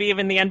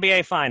even the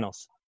NBA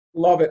Finals.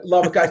 Love it,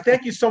 guys.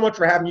 Thank you so much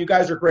for having me. You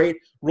guys are great.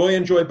 Really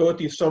enjoy both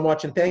of you so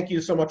much, and thank you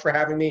so much for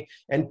having me.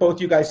 And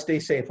both you guys stay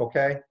safe.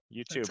 Okay.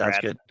 You too, Sounds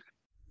Brad. Good.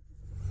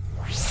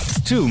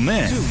 Two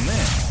men.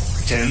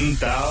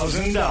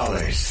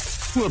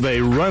 $10,000. Will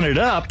they run it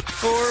up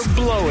or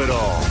blow it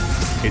all?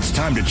 It's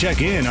time to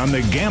check in on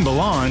the Gamble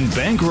On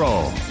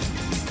bankroll.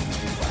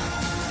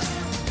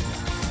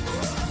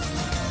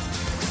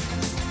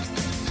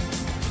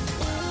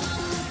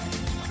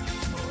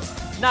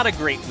 Not a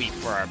great week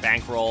for our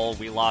bankroll.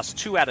 We lost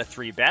 2 out of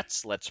 3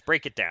 bets. Let's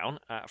break it down.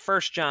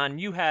 First, John,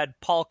 you had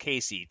Paul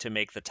Casey to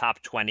make the top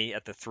 20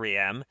 at the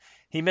 3M.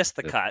 He missed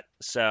the cut,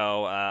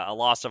 so a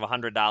loss of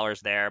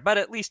 $100 there, but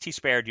at least he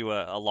spared you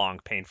a long,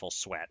 painful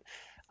sweat.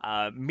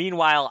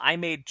 Meanwhile, I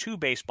made 2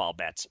 baseball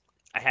bets.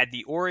 I had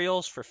the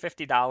Orioles for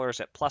 $50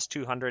 at plus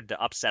 200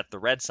 to upset the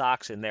Red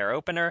Sox in their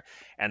opener,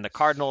 and the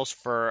Cardinals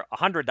for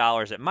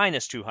 $100 at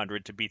minus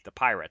 200 to beat the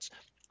Pirates.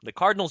 The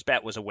Cardinals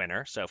bet was a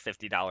winner, so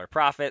 $50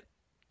 profit.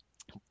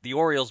 The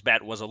Orioles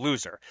bet was a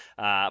loser,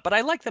 but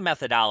I like the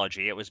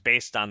methodology. It was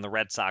based on the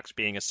Red Sox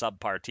being a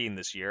subpar team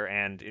this year,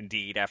 and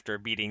indeed, after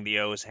beating the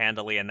O's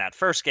handily in that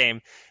first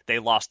game, they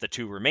lost the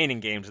 2 remaining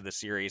games of the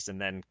series and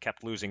then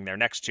kept losing their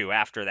next 2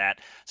 after that.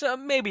 So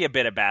maybe a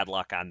bit of bad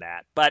luck on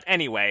that. But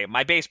anyway,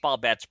 my baseball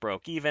bets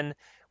broke even.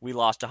 We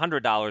lost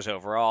 $100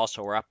 overall,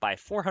 so we're up by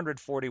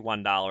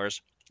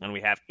 $441. And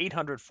we have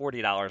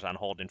 $840 on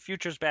hold in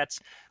futures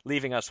bets,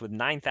 leaving us with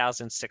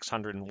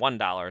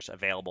 $9,601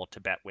 available to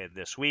bet with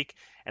this week.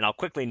 And I'll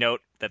quickly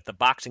note that the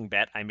boxing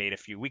bet I made a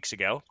few weeks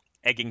ago,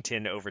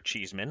 Eggington over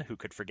Cheeseman, who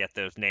could forget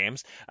those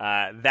names,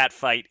 that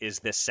fight is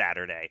this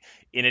Saturday.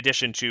 In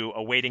addition to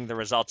awaiting the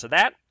results of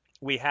that,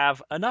 we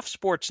have enough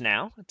sports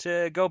now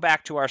to go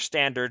back to our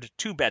standard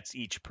 2 bets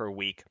each per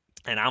week.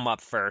 And I'm up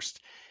first.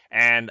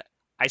 And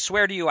I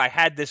swear to you, I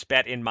had this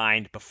bet in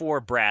mind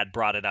before Brad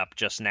brought it up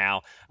just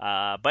now,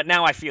 but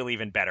now I feel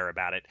even better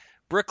about it.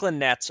 Brooklyn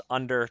Nets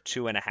under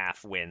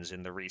 2.5 wins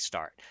in the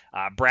restart.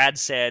 Brad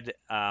said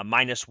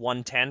minus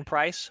 110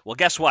 price. Well,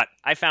 guess what?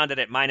 I found it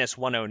at minus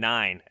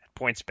 109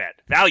 at PointsBet.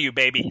 Value,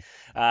 baby.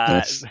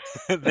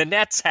 The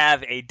Nets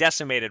have a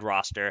decimated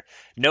roster.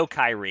 No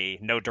Kyrie,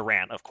 no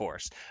Durant, of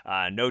course.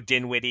 No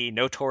Dinwiddie,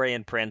 no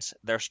Taurean Prince.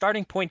 Their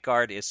starting point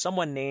guard is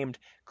someone named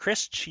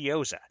Chris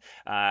Chiozza.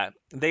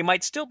 They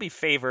might still be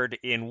favored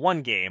in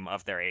 1 game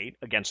of their 8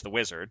 against the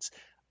Wizards.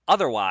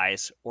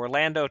 Otherwise,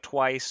 Orlando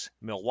twice,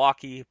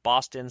 Milwaukee,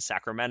 Boston,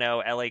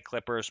 Sacramento, LA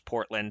Clippers,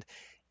 Portland.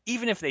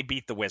 Even if they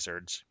beat the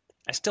Wizards,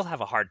 I still have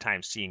a hard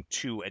time seeing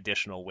 2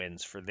 additional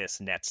wins for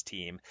this Nets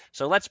team.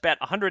 So let's bet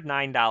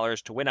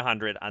 $109 to win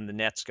 100 on the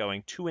Nets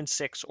going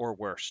 2-6 or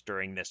worse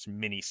during this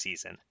mini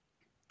season.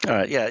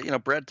 Yeah,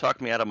 Brad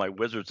talked me out of my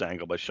Wizards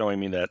angle by showing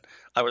me that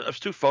I was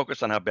too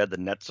focused on how bad the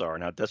Nets are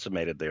and how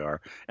decimated they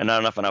are, and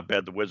not enough on how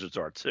bad the Wizards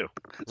are too.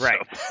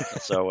 Right.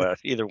 So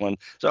either one.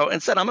 So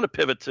instead, I'm going to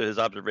pivot to his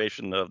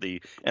observation of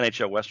the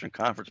NHL Western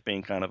Conference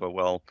being kind of a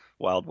wild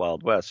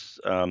west.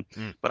 But I'm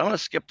going to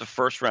skip the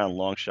first round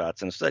long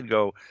shots and instead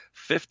go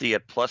 50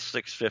 at plus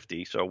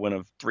 650, so a win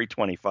of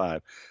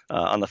 325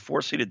 on the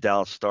 4-seeded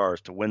Dallas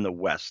Stars to win the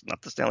West,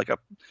 not the Stanley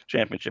Cup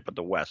championship, but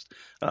the West.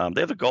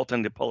 They have the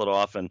goaltending to pull it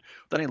off, and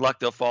with any luck,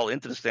 they'll fall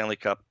into the Stanley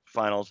Cup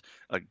Finals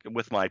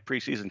with my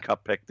preseason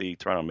Cup pick, the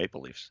Toronto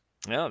Maple Leafs.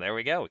 Oh, there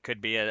we go. It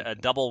could be a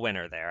double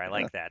winner there. I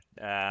like that.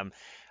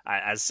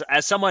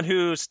 As someone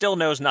who still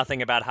knows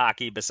nothing about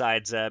hockey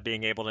besides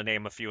being able to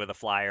name a few of the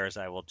Flyers,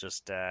 I will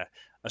just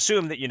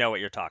assume that you know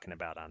what you're talking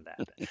about on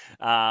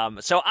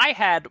that. So I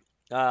had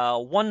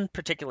one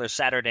particular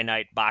Saturday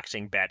night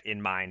boxing bet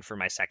in mind for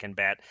my second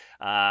bet,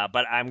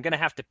 but I'm going to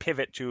have to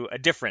pivot to a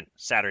different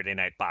Saturday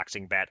night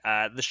boxing bet.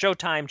 The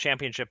Showtime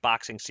Championship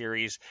Boxing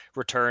Series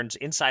returns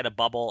inside a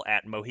bubble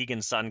at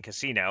Mohegan Sun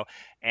Casino,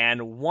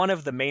 and one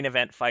of the main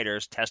event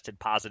fighters tested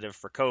positive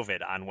for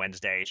COVID on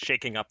Wednesday,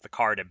 shaking up the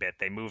card a bit.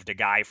 They moved a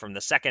guy from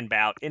the second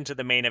bout into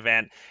the main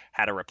event,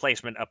 had a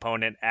replacement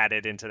opponent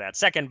added into that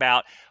second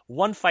bout.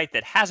 One fight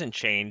that hasn't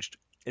changed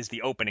is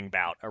the opening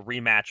bout, a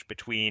rematch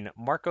between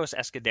Marcos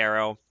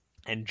Escudero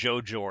and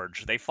Joe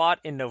George. They fought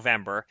in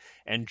November,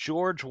 and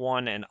George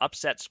won an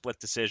upset split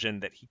decision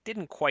that he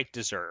didn't quite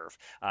deserve.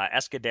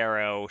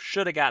 Escudero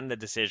should have gotten the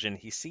decision.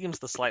 He seems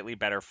the slightly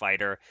better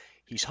fighter.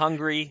 He's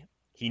hungry.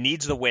 He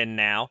needs the win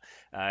now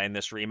in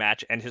this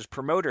rematch, and his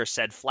promoter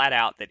said flat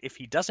out that if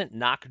he doesn't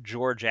knock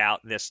George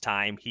out this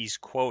time, he's,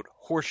 quote,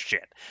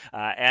 horseshit.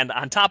 And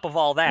on top of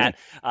all that,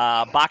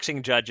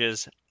 boxing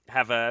judges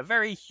have a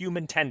very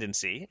human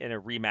tendency in a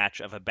rematch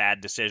of a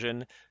bad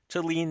decision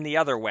to lean the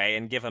other way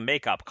and give a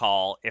makeup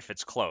call if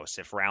it's close.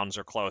 If rounds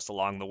are close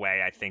along the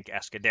way, I think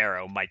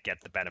Escudero might get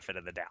the benefit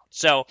of the doubt.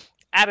 So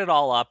add it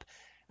all up,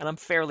 and I'm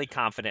fairly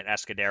confident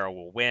Escudero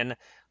will win.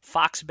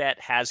 Fox Bet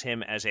has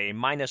him as a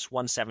minus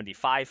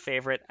 175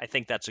 favorite. I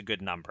think that's a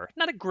good number.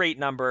 Not a great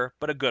number,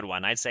 but a good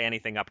one. I'd say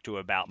anything up to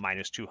about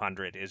minus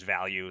 200 is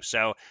value.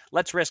 So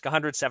let's risk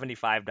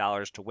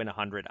 $175 to win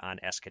 100 on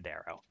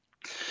Escudero.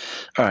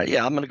 All right,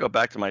 yeah, I'm going to go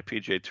back to my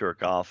PGA Tour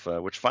golf,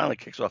 which finally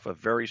kicks off a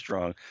very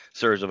strong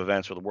series of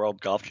events with the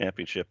World Golf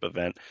Championship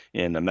event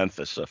in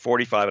Memphis.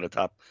 45 of the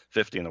top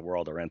 50 in the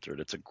world are entered.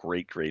 It's a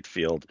great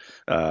field.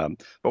 But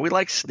we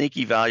like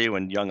sneaky value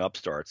and young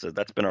upstarts.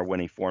 That's been our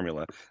winning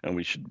formula, and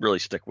we should really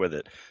stick with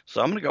it.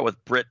 So I'm going to go with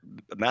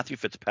Matthew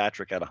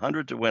Fitzpatrick at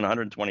 100 to win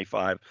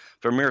 125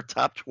 for a mere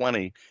top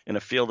 20 in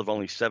a field of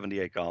only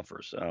 78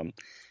 golfers.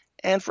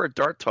 And for a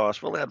dart toss,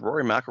 we'll add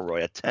Rory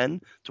McIlroy at 10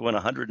 to win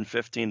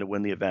 115 to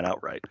win the event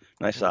outright.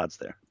 Nice odds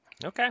there.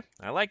 Okay,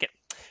 I like it.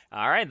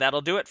 All right,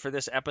 that'll do it for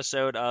this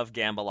episode of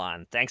Gamble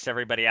On. Thanks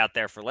everybody out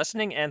there for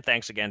listening, and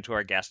thanks again to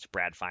our guest,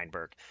 Brad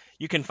Feinberg.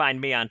 You can find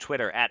me on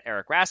Twitter at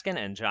Eric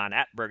Raskin and John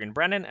at Bergen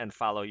Brennan, and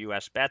follow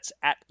US Bets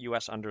at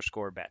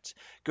US_bets.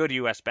 Go to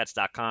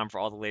usbets.com for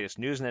all the latest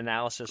news and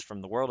analysis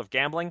from the world of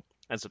gambling,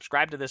 and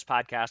subscribe to this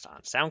podcast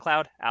on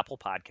SoundCloud, Apple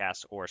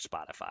Podcasts, or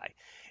Spotify.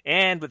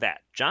 And with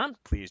that, John,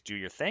 please do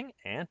your thing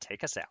and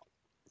take us out.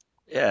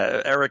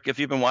 Yeah, Eric, if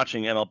you've been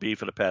watching MLB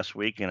for the past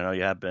week, and I know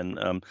you have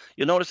been,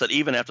 you'll notice that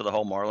even after the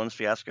whole Marlins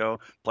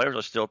fiasco, players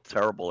are still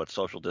terrible at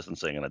social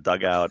distancing in a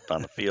dugout,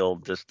 on the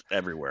field, just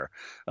everywhere.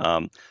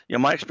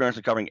 My experience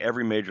in covering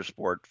every major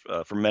sport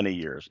for many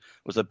years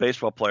was that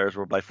baseball players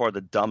were by far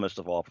the dumbest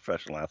of all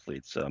professional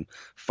athletes.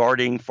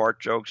 Farting, fart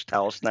jokes,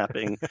 towel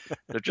snapping,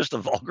 they're just a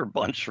vulgar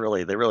bunch,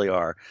 really. They really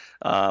are.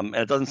 And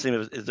it doesn't seem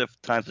as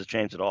if times have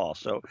changed at all.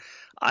 So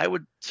I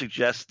would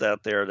suggest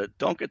out there that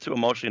don't get too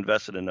emotionally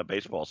invested in a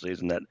baseball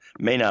season that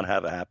may not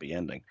have a happy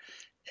ending.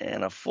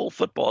 And a full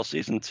football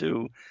season,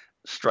 too,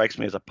 strikes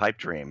me as a pipe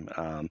dream.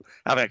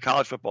 Having a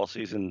college football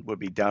season would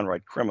be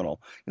downright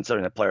criminal,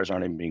 considering that players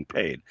aren't even being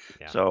paid.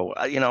 Yeah. So,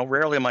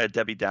 rarely am I a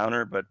Debbie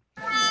Downer, but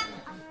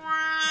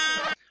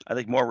I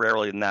think more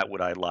rarely than that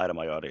would I lie to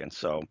my audience.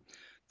 So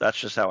that's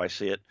just how I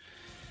see it.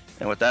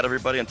 And with that,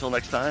 everybody, until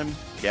next time,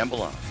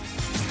 gamble on.